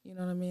world. You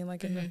know what I mean?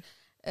 Like,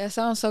 it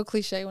sounds so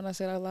cliche when I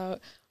say it out loud,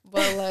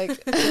 but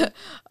like,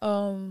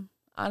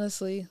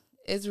 honestly,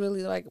 it's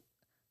really like,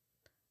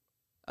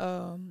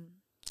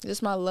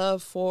 just my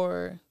love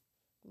for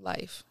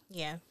life.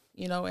 Yeah.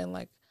 You know, and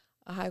like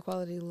a high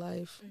quality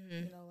life.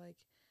 You know, like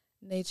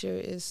nature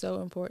is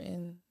so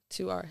important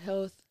to our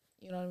health.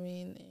 You know what I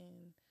mean?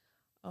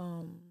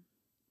 And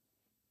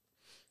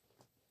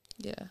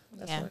yeah,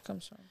 that's where it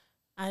comes from.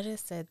 I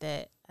just said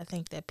that I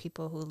think that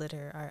people who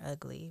litter are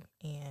ugly,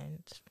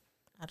 and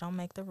I don't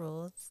make the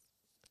rules.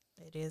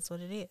 It is what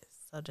it is.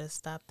 So just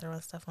stop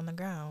throwing stuff on the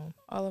ground.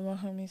 All of my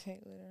homies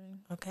hate littering.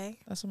 Okay.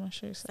 That's what my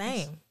shirt says.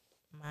 Same.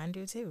 Mine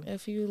do too.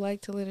 If you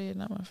like to litter, you're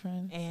not my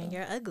friend. And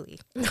you're ugly.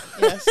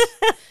 Yes.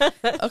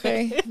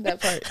 Okay.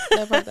 That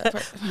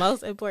part.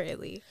 Most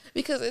importantly.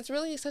 Because it's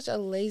really such a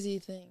lazy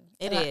thing.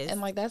 It is. And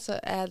like that's an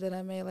ad that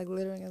I made, like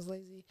littering is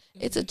lazy.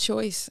 It's a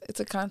choice. It's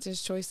a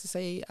conscious choice to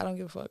say, I don't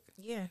give a fuck.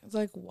 Yeah. It's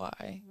like,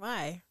 why?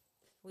 Why?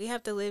 We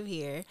have to live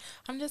here.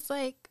 I'm just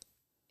like,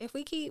 if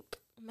we keep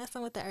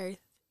messing with the earth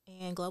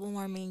and global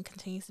warming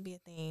continues to be a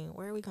thing,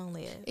 where are we going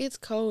to live? It's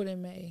cold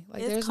in May.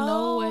 Like, it's there's cold.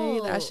 no way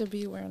that I should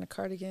be wearing a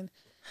cardigan,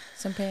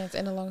 some pants,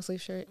 and a long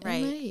sleeve shirt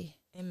right. in May.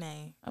 In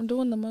May. I'm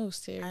doing the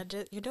most here.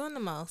 You're doing the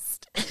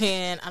most.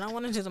 And I don't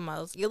want to do the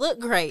most. You look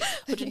great,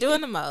 but you're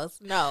doing the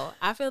most. No,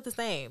 I feel the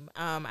same.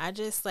 I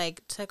just,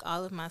 like, took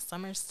all of my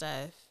summer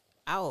stuff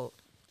out.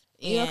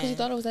 Yeah, because you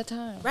thought it was that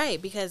time.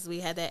 Right, because we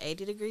had that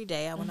 80-degree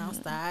day. I went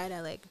outside.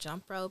 I, like,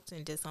 jump roped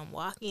and did some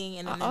walking.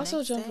 And then I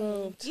also jump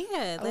roped.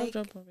 Yeah. I love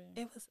jump roping.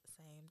 It was the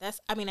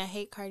same. I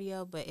hate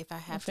cardio, but if I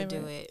have to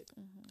do it,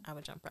 I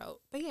would jump rope.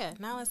 But, yeah,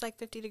 now it's, like,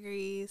 50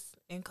 degrees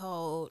and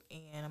cold.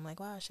 And I'm like,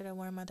 wow, I should have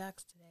worn my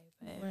Docs today.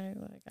 But right,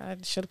 like, I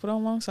should have put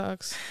on long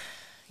socks.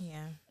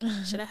 Yeah.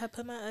 Should I have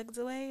put my Uggs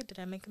away? Did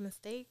I make a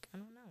mistake? I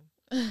don't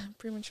know.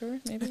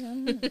 Premature, maybe. I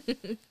don't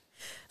know.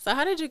 So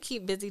how did you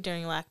keep busy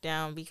during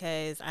lockdown?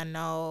 Because I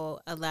know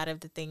a lot of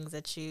the things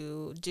that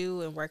you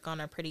do and work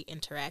on are pretty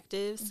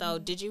interactive. So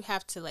did you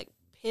have to like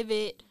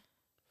pivot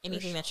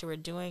anything that you were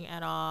doing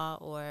at all,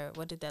 or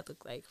what did that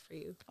look like for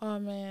you? Oh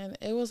man,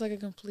 it was like a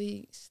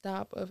complete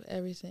stop of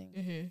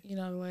everything. You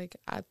know, like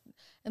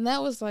and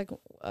that was like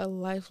a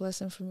life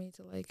lesson for me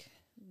to like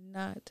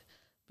not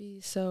be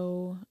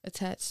so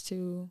attached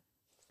to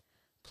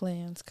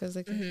plans because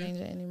they can change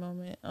at any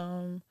moment.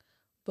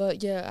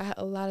 But yeah, I had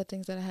a lot of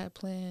things that I had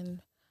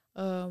planned,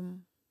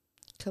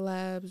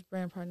 collabs,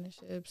 brand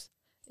partnerships,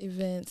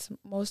 events.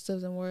 Most of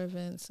them were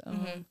events.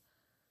 I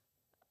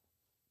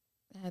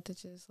had to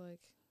just like,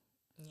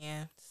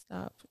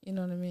 stop. You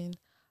know what I mean?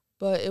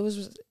 But it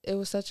was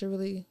such a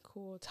really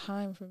cool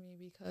time for me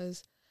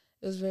because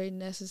it was very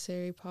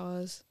necessary.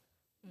 Pause.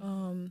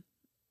 I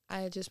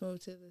had just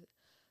moved to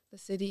the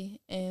city,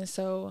 and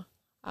so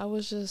I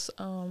was just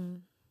I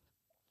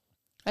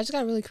just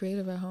got really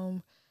creative at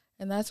home.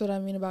 And that's what I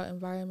mean about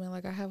environment.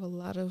 Like, I have a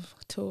lot of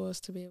tools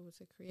to be able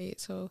to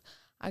create. So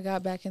I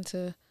got back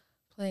into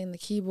playing the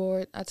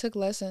keyboard. I took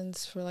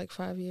lessons for, like,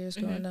 5 years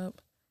growing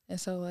up.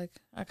 And so, like,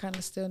 I kind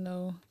of still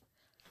know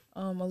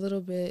a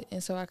little bit.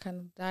 And so I kind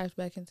of dived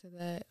back into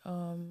that.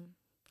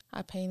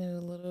 I painted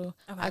a little.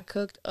 Okay. I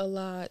cooked a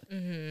lot.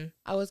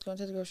 I was going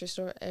to the grocery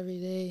store every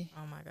day.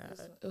 Oh, my God.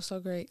 It was so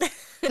great.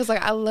 Because,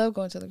 like, I love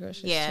going to the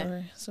grocery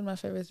store. It's one of my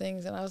favorite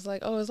things. And I was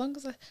like, oh, as long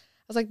as I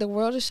was like, the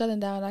world is shutting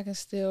down, I can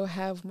still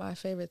have my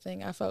favorite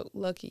thing. I felt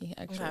lucky,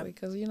 actually,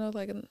 because, you know,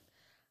 like, a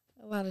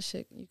lot of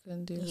shit you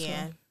couldn't do.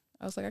 Yeah. So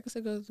I was like, I can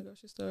still go to the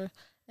grocery store.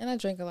 And I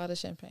drank a lot of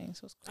champagne,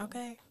 so it's cool.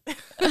 Okay.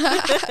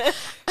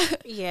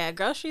 Yeah,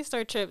 grocery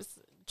store trips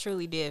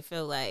truly did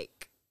feel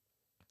like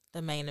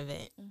the main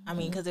event. I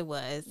mean, because it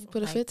was. You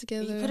put a fit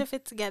together. You put a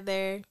fit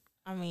together.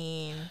 I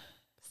mean,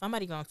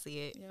 somebody gonna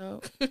see it.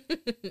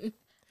 Yep.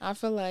 I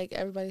feel like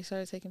everybody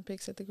started taking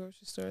pics at the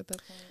grocery store at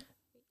that point.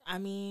 I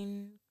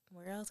mean,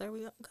 where else are we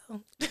gonna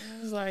go? It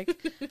was like,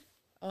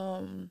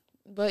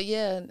 but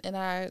yeah, and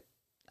I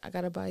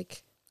got a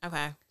bike.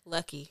 Okay,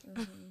 lucky.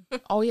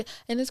 Oh yeah,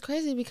 and it's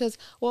crazy because,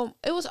 well,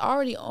 it was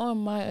already on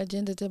my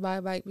agenda to buy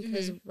a bike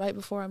because right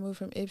before I moved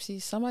from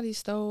Ipsy, somebody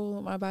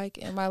stole my bike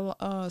and my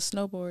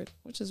snowboard,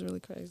 which is really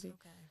crazy.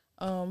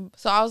 Okay.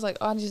 So I was like,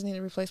 oh, I just need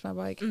to replace my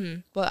bike,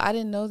 but I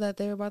didn't know that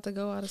they were about to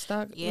go out of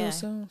stock real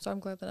soon. So I'm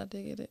glad that I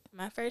did get it.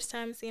 My first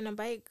time seeing a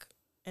bike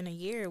in a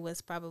year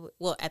was probably,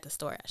 well, at the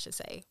store, I should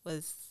say,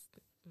 was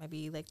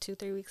maybe like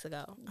 2-3 weeks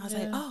ago. I was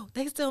like, oh,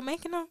 they still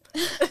making them?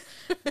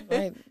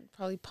 Right.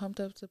 Probably pumped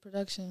up to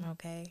production.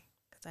 Okay.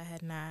 Because I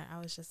had not. I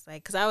was just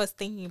like, because I was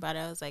thinking about it.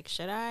 I was like,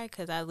 should I?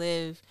 Because I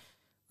live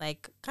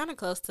like kind of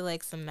close to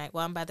like some night.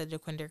 Well, I'm by the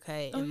Dequindre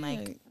Cut, and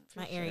like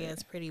my area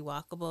is pretty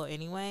walkable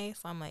anyway.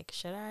 So I'm like,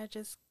 should I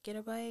just get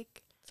a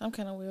bike? Some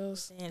kind of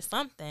wheels. And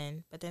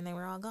something. But then they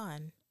were all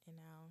gone. And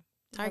now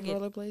Target.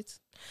 Rollerblades?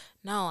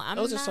 No,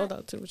 those are sold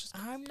out too. Which is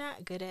I'm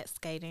not good at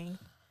skating.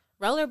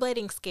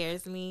 Rollerblading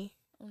scares me.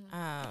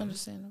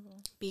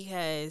 Understandable.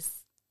 Because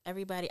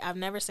I've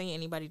never seen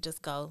anybody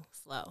just go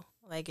slow.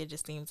 Like, it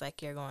just seems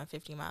like you're going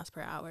 50 miles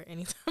per hour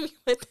anytime you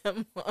put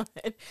them on.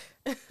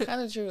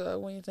 Kind of true, though,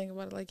 when you think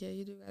about it. Like, yeah,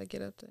 you do got to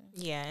get up there.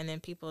 Yeah, and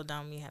then people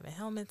don't be having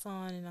helmets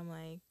on, and I'm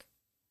like,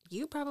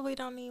 you probably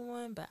don't need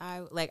one, but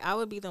I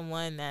would be the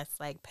one that's,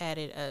 like,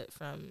 padded up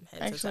from head to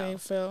toe. Actually, I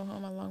fell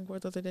on my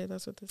longboard the other day.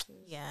 That's what this is.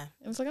 Yeah.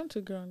 And it's like, I'm too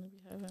grown to be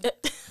having.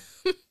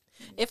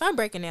 If I'm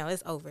breaking out,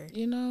 it's over.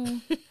 You know?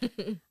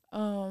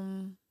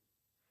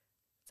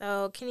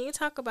 So can you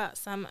talk about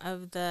some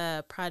of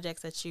the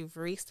projects that you've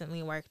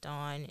recently worked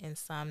on and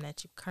some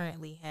that you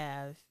currently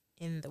have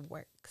in the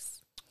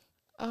works?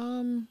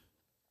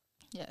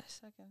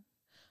 Yes, I can.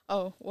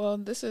 Oh, well,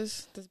 this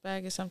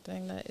bag is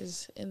something that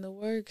is in the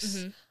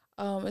works.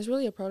 Mm-hmm. It's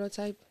really a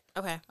prototype.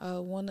 Okay.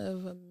 One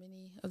of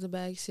many of the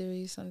bag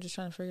series. I'm just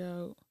trying to figure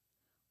out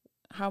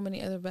how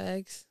many other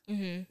bags.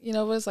 Mm-hmm. You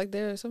know, but it's like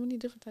there are so many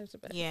different types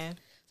of bags. Yeah.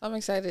 So I'm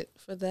excited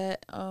for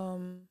that.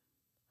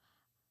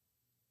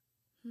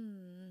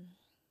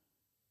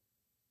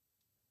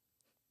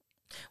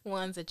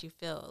 Ones that you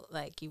feel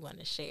like you want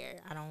to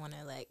share. I don't want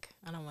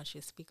you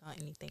to speak on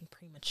anything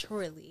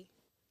prematurely.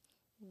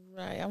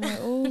 Right. I'm like,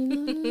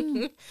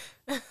 oh,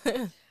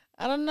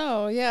 I don't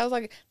know. Yeah, I was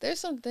like, there's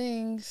some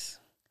things.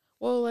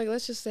 Well, like,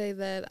 let's just say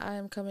that I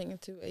am coming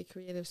into a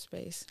creative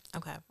space.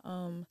 Okay.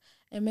 And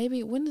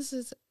maybe, when does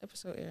this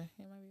episode air?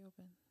 It might be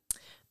open.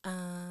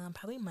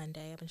 Probably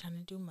Monday. I've been trying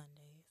to do Mondays.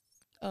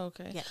 Oh,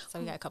 okay. Yeah, so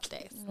we got a couple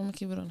days. I'm gonna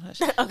keep it on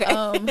hush.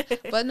 Okay.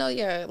 But no,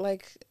 yeah,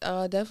 like,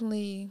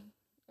 definitely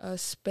a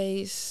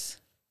space.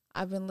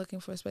 I've been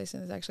looking for a space,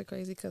 and it's actually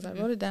crazy because I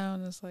wrote it down,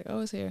 and it's like, oh,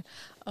 it's here.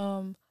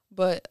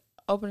 But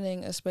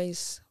opening a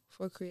space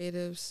for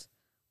creatives,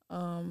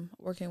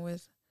 working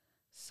with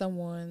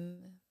someone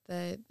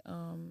that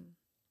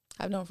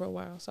I've known for a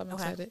while, so I'm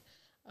excited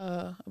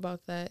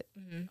about that.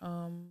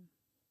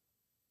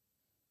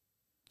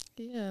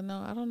 Yeah,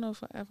 no, I don't know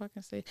if I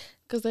can say,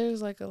 because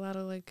there's like a lot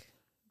of like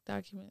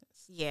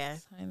documents. Yeah,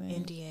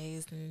 signing.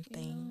 NDAs and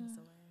things.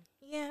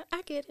 Yeah,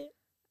 I get it.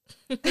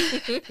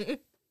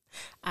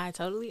 I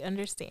totally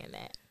understand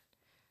that.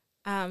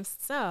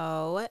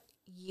 So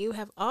you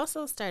have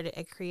also started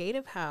a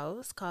creative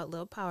house called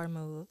Little Power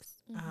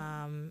Moves.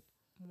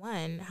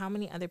 One, how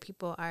many other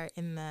people are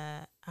in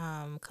the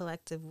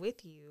collective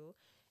with you?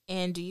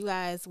 And do you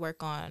guys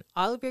work on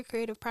all of your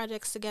creative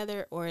projects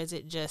together, or is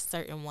it just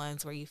certain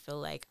ones where you feel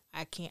like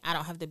I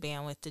don't have the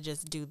bandwidth to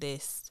just do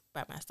this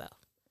by myself?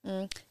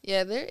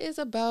 Yeah, there is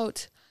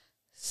about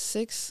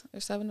 6 or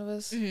 7 of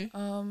us.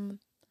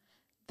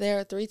 There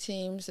are 3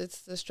 teams.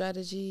 It's the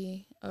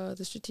strategic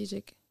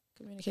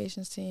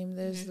communications team.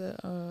 There's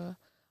the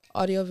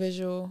audio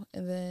visual,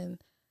 and then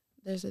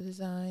there's a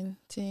design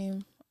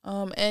team.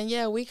 And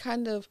yeah, we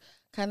kind of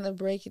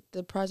break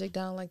the project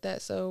down like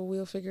that. So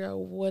we'll figure out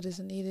what is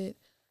needed,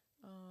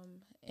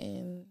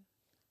 and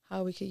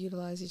how we could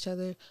utilize each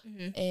other.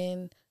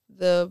 And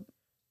the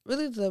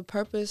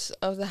purpose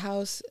of the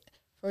house,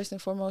 first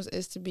and foremost,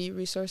 is to be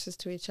resources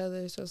to each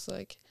other. So it's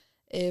like,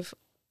 if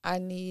I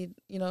need,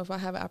 if I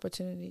have an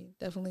opportunity,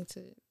 definitely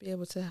to be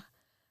able to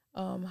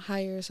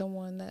hire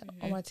someone that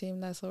on my team,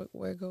 that's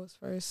where it goes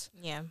first.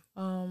 Yeah.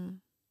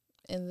 And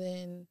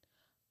then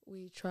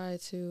we try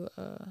to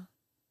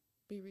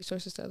be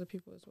resources to other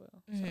people as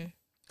well. So.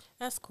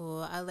 That's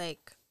cool. I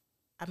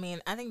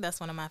think that's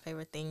one of my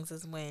favorite things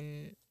is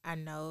when I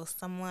know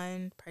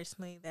someone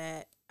personally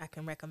that I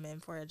can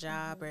recommend for a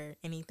job or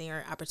anything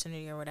or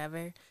opportunity or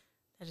whatever.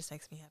 That just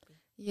makes me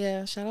happy.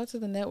 Yeah, shout out to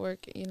the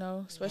network,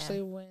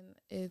 especially when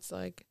it's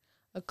like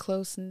a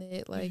close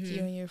knit, like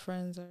you and your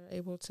friends are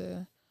able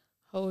to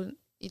hold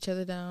each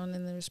other down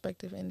in the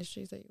respective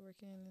industries that you work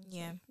in. And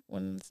yeah.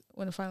 Like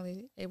when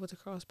finally able to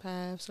cross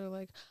paths, or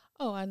like,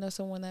 oh, I know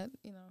someone that,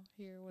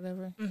 here or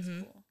whatever. That's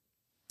cool.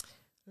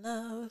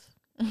 Love.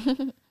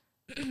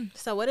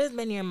 So what has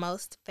been your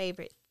most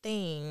favorite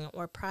thing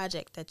or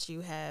project that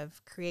you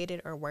have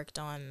created or worked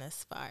on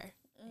thus far?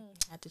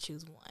 I have to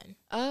choose one.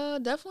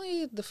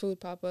 Definitely the food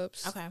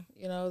pop-ups. Okay.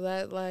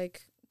 That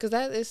like, because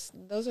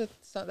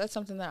that's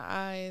something that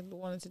I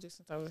wanted to do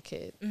since I was a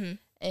kid.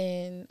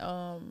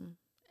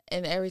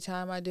 And every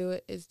time I do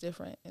it, it's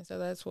different. And so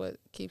that's what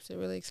keeps it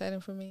really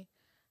exciting for me.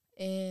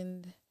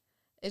 And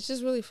it's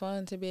just really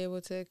fun to be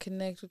able to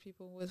connect with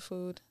people with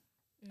food.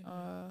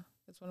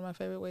 It's one of my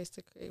favorite ways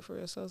to create for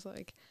real. So it's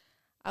like,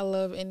 I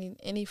love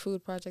any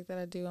food project that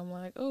I do. I'm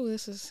like, oh,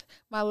 this is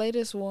my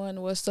latest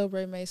one was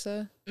Sobre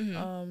Mesa.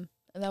 And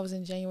that was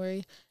in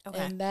January. Okay.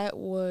 And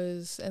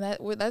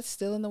that's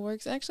still in the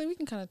works. Actually, we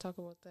can kind of talk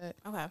about that.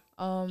 Okay.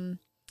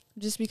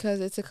 Just because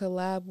it's a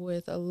collab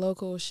with a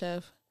local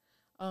chef.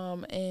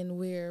 And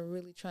we're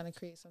really trying to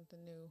create something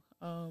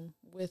new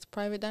with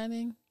private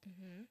dining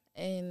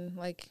and,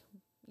 like,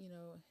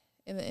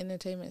 in the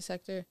entertainment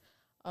sector.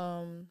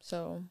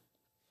 So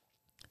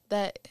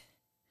that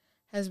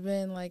has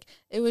been, like,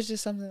 it was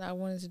just something I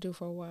wanted to do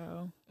for a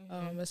while,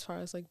 as far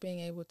as, like, being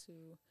able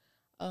to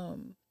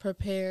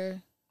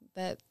prepare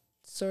that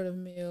sort of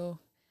meal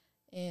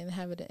and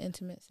have it an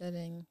intimate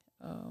setting.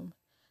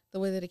 The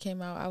way that it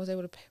came out, I was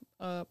able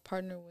to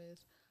partner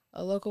with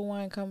a local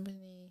wine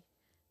company,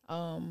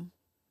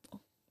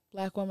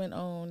 Black woman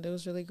owned. It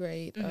was really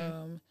great.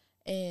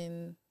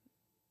 And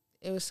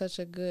it was such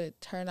a good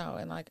turnout,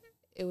 and like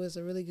it was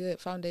a really good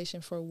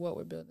foundation for what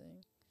we're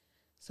building.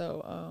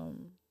 So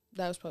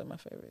that was probably my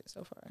favorite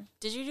so far.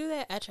 Did you do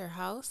that at your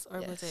house,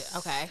 or was it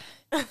okay?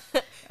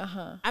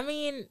 I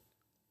mean,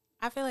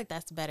 I feel like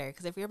that's better,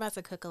 because if you're about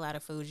to cook a lot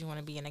of food, you want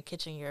to be in a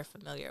kitchen you're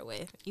familiar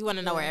with. You want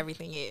to know where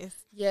everything is.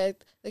 Yeah,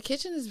 the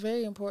kitchen is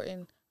very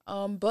important.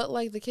 But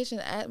like the kitchen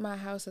at my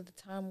house at the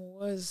time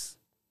was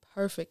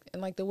perfect,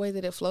 and like the way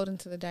that it flowed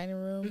into the dining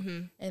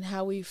room and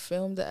how we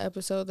filmed the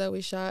episode that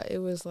we shot, it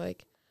was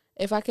like,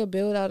 if I could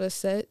build out a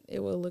set,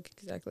 it would look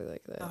exactly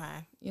like that.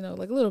 Okay. You know,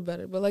 like a little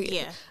better, but like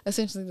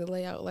essentially the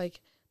layout, like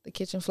the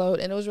kitchen flowed,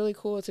 and it was really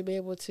cool to be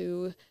able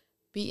to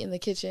be in the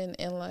kitchen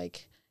and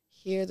like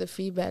hear the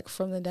feedback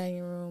from the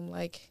dining room,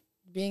 like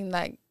being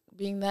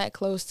that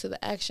close to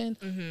the action,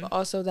 but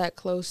also that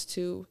close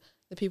to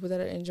the people that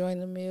are enjoying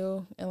the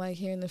meal, and like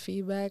hearing the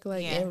feedback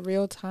like in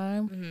real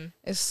time.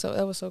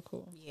 That was so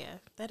cool. Yeah,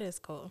 that is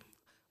cool.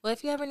 Well,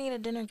 if you ever need a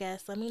dinner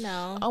guest, let me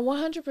know.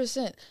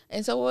 100%.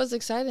 And so what was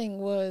exciting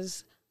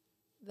was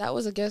that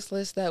was a guest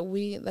list that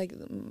we, like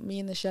me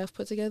and the chef,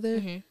 put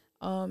together.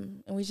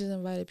 And we just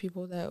invited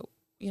people that,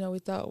 you know, we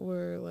thought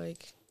were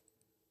like,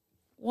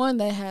 one,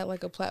 that had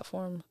like a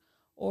platform,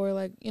 or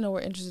like, you know,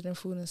 were interested in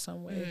food in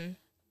some way,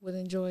 would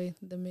enjoy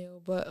the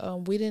meal.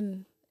 But we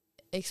didn't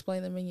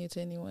explain the menu to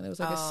anyone. It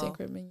was like a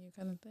secret menu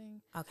kind of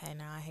thing. Okay,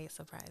 now I hate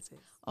surprises.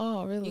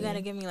 Oh, really? You got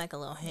to give me like a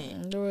little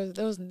hint.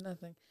 There was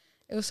nothing.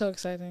 It was so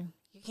exciting.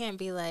 You can't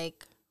be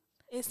like,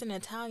 it's an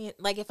Italian.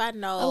 Like, if I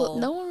know.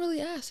 No one really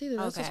asked either.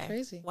 That's just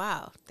crazy.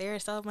 Wow. They're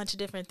so much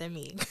different than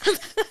me.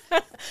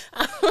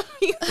 I'll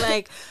be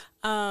like,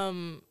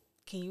 can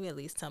you at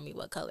least tell me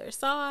what color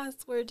sauce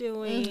we're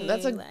doing?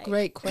 That's a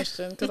great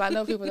question, because I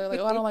know people that are like,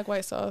 oh, I don't like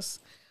white sauce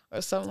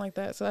or something like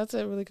that. So that's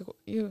a really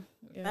good.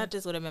 That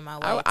just would have been my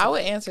way. I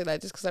would answer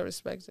that just because I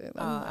respect it.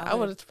 I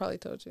would have probably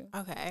told you.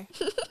 Okay.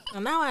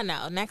 Well, now I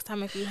know. Next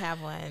time if you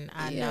have one,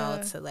 I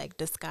know to like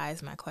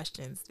disguise my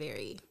questions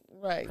very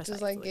right.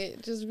 Precisely.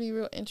 Just be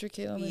real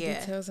intricate on the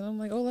details, and I'm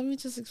like, oh, let me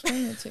just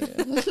explain it to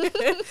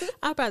you.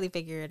 I'll probably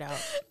figure it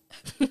out.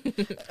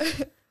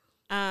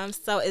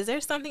 So is there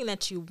something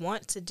that you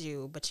want to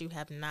do but you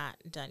have not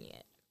done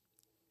yet?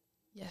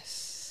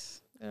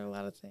 Yes, there are a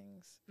lot of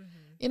things.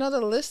 You know,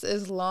 the list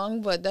is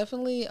long, but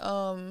definitely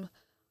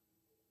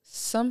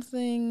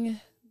something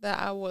that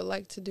I would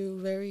like to do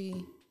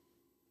very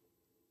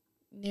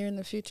near in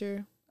the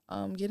future,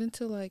 get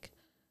into like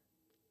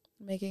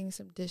making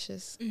some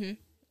dishes,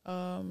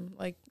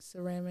 like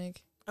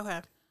ceramic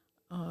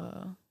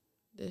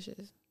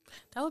dishes.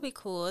 That would be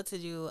cool to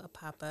do a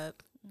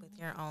pop-up with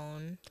your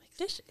own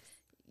dishes.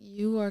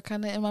 You are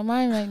kind of in my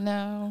mind right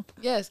now.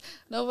 Yes.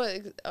 No,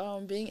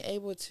 but being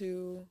able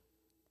to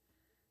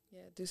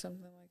do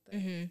something like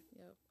that.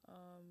 Yep.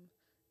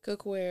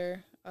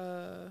 Cookware.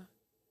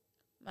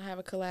 I have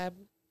a collab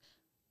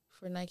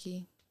for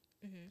Nike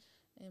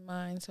in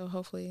mind, so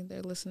hopefully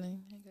they're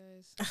listening. Hey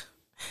guys.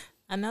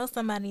 I know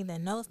somebody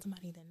that knows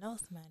somebody that knows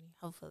somebody.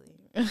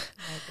 Hopefully,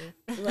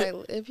 right?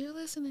 If you're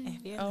listening.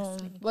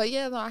 But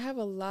yeah, no, I have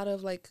a lot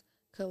of like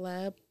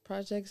collab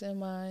projects in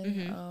mind,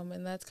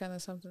 and that's kind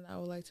of something I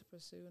would like to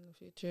pursue in the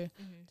future.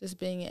 Just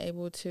being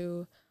able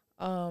to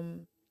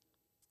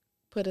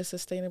put a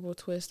sustainable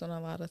twist on a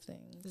lot of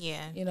things.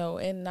 Yeah. You know,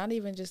 and not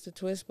even just a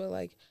twist, but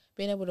like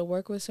being able to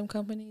work with some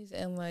companies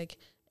and like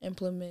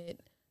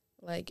implement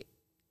like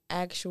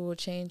actual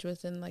change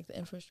within like the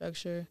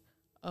infrastructure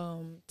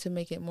to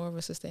make it more of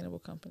a sustainable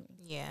company.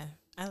 Yeah,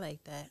 I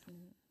like that.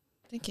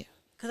 Thank you.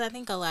 Because I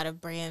think a lot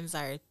of brands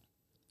are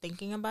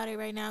thinking about it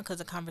right now, because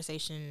the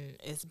conversation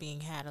is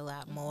being had a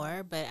lot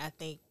more. But I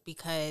think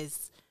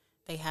because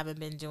they haven't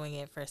been doing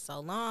it for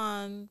so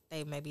long,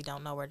 they maybe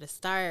don't know where to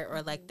start,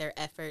 or like their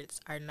efforts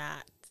are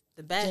not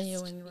the best,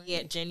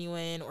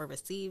 genuine or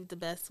received the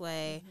best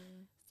way.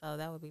 So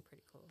that would be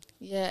pretty cool.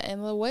 Yeah,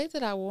 and the way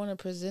that I want to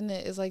present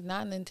it is like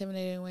not an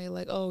intimidating way,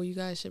 like, oh, you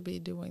guys should be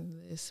doing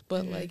this,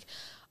 but like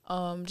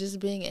just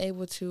being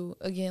able to,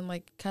 again,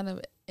 like kind of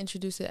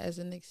introduce it as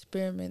an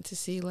experiment to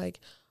see,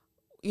 like,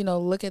 you know,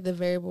 look at the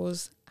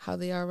variables, how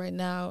they are right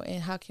now,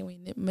 and how can we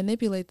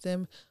manipulate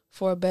them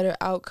for a better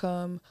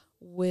outcome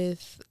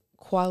with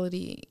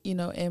quality, you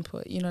know,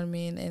 input, you know what I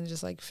mean? And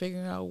just like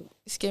figuring out,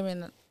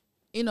 skimming,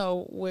 you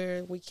know,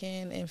 where we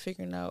can, and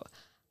figuring out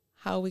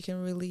how we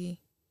can really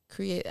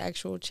create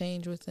actual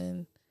change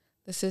within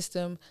the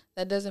system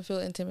that doesn't feel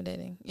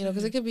intimidating, you know,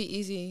 because it could be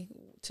easy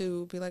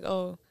to be like,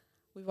 oh,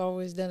 we've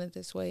always done it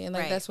this way. And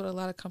like, that's what a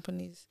lot of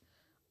companies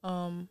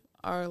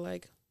are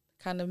like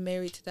kind of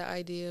married to the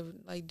idea of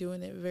like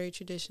doing it very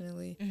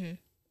traditionally.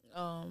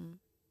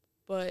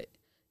 But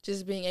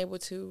just being able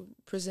to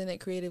present it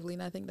creatively.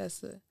 And I think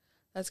that's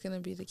going to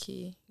be the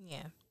key.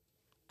 Yeah.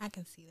 I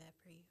can see that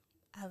for you.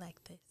 I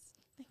like this.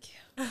 Thank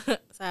you.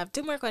 So I have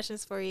 2 more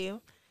questions for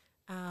you.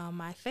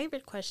 My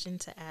favorite question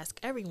to ask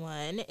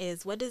everyone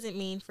is, what does it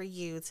mean for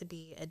you to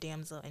be a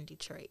damsel in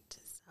Detroit?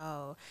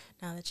 So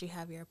now that you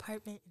have your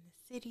apartment in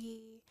the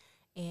city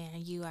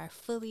and you are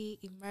fully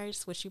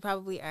immersed, which you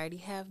probably already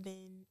have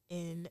been,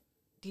 in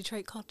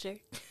Detroit culture.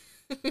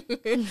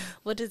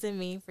 What does it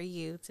mean for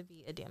you to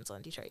be a damsel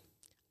in Detroit?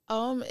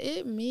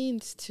 It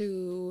means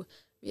to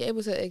be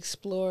able to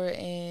explore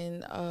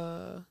and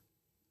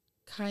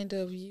kind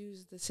of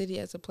use the city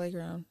as a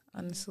playground,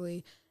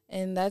 honestly.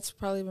 And that's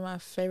probably my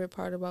favorite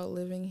part about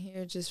living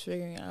here, just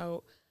figuring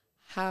out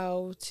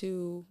how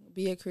to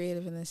be a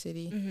creative in the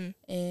city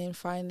and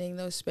finding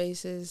those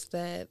spaces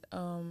that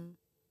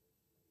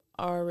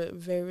are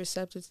very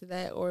receptive to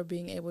that, or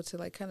being able to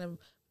like kind of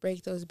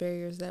break those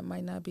barriers that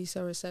might not be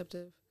so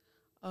receptive,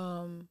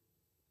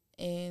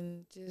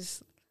 and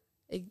just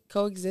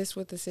coexist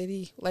with the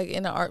city like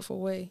in an artful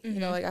way. You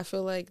know, like I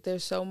feel like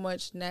there's so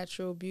much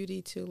natural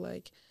beauty to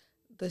like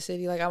the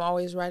city. Like I'm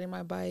always riding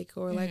my bike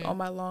or like on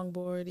my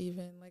longboard.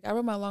 Even like I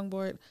rode my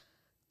longboard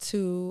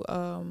to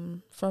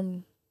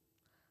from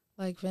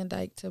like Van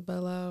Dyke to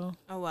Belle.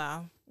 Oh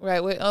wow! Right,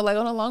 like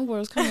on a longboard, it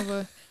was kind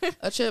of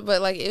a trip,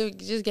 but like it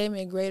just gave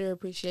me a greater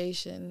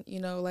appreciation, you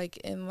know, like,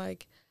 and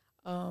like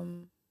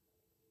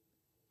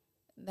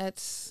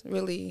that's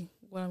really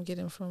what I'm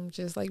getting from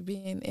just like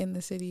being in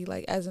the city,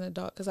 like as an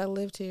adult, because I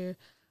lived here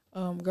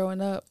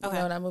growing up, you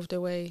know, and I moved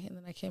away and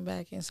then I came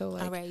back, and so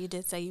like. All right, you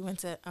did say you went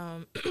to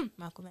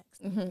Malcolm X.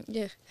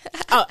 Yeah.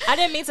 Oh, I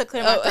didn't mean to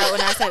clear my throat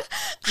when I said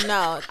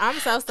no. I'm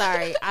so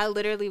sorry. I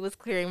literally was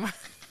clearing my.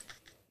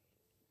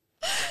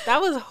 That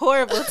was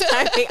horrible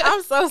timing.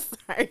 I'm so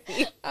sorry.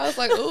 I was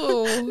like,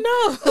 ooh.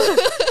 No.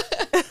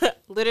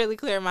 Literally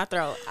clearing my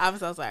throat. I'm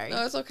so sorry.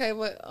 No, it's okay.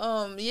 But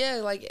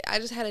yeah, like I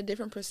just had a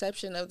different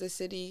perception of the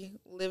city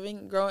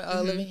living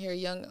here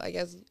young, like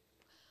as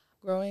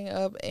growing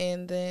up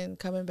and then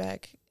coming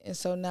back. And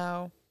so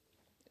now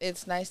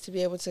it's nice to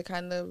be able to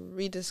kind of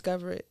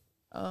rediscover it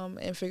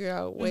and figure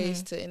out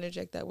ways to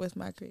interject that with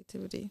my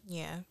creativity.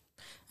 Yeah.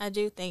 I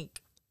do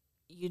think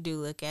you do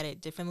look at it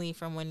differently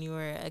from when you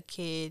were a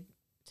kid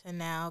to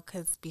now,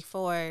 because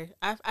before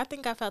I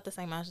think I felt the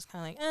same. I was just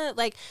kind of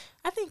like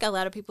I think a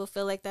lot of people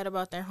feel like that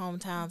about their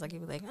hometowns. Like you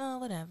be like, oh,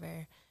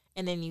 whatever,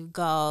 and then you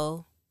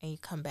go and you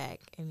come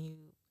back and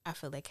I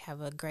feel like have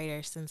a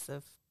greater sense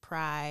of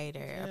pride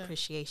or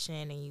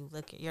appreciation, and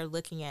you're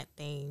looking at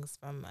things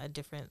from a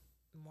different,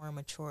 more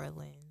mature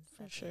lens.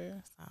 For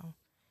sure. So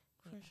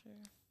for sure.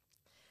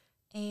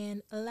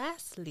 And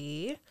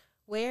lastly,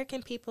 where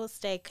can people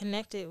stay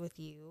connected with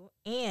you?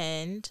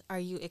 And are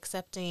you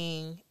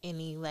accepting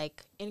any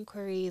like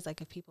inquiries?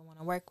 Like if people want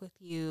to work with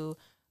you,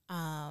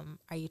 are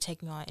you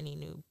taking on any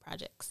new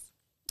projects?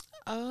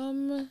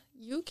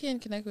 You can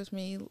connect with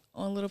me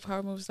on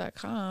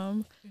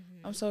littlepowermoves.com.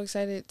 I'm so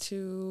excited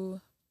to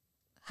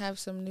have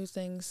some new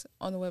things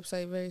on the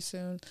website very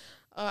soon.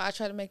 I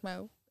try to make my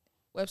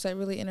website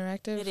really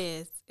interactive. It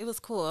is. It was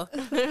cool.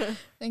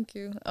 Thank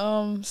you.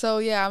 So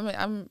yeah,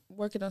 I'm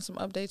working on some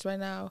updates right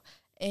now.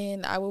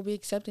 And I will be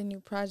accepting new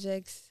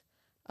projects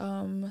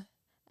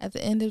at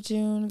the end of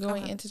June,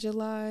 going into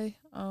July.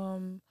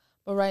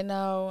 But right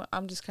now,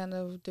 I'm just kind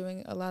of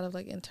doing a lot of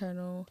like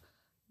internal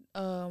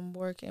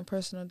work and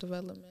personal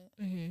development.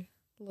 A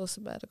little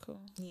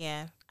sabbatical.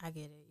 Yeah, I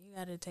get it. You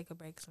got to take a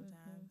break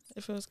sometimes.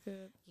 It feels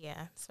good.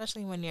 Yeah,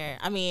 especially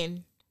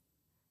when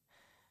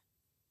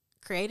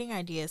creating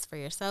ideas for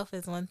yourself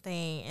is one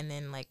thing, and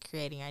then like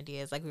creating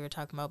ideas like we were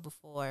talking about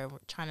before, we're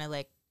trying to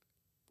like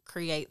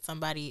create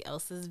somebody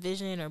else's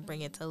vision or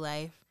bring it to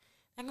life.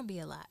 That can be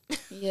a lot.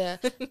 Yeah.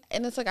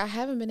 And it's like I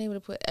haven't been able to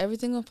put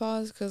everything on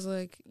pause because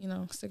like, you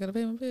know, still gotta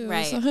pay my bills.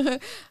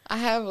 Right. I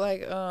have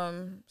like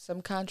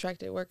some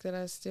contracted work that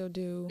I still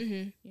do,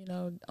 you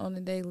know, on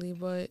the daily,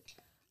 but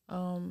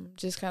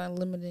just kind of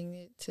limiting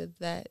it to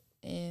that.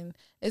 And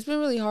it's been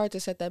really hard to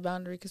set that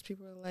boundary because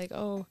people are like,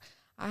 oh,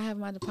 I have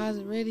my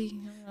deposit ready.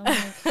 I'm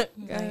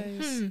like,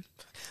 guys.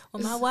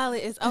 Well, my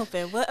wallet is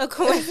open. What a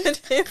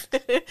coincidence.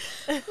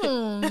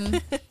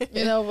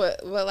 You know,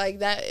 but like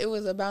that, it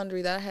was a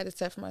boundary that I had to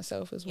set for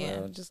myself as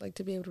well. Just like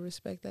to be able to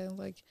respect that. And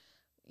like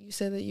you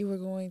said that you were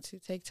going to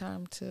take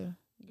time to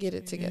get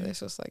it together.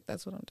 So it's like,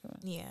 that's what I'm doing.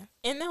 Yeah.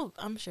 And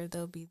I'm sure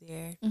they'll be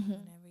there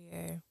whenever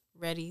you're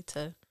ready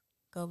to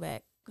go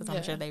back. Because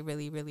I'm sure they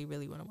really, really,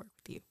 really want to work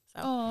with you.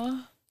 So.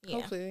 Aww. Yeah.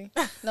 Hopefully.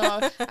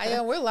 No,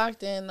 we're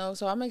locked in though,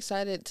 so I'm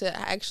excited to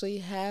actually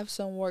have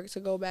some work to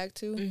go back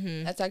to.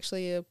 That's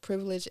actually a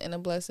privilege and a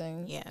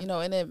blessing. Yeah. You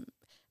know, and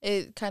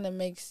it kind of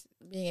makes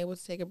being able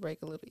to take a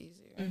break a little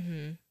easier.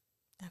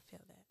 I feel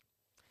that.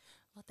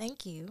 Well,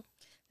 thank you.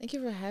 Thank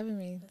you for having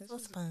me. This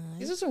was fun.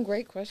 These are some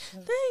great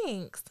questions.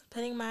 Thanks.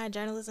 Putting my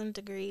journalism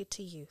degree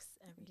to use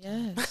every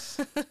time.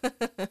 Yes.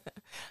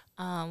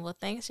 Well,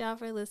 thanks y'all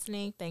for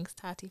listening. Thanks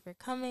Tati for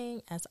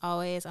coming. As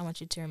always, I want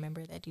you to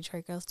remember that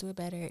Detroit girls do it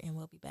better, and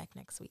we'll be back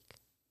next week.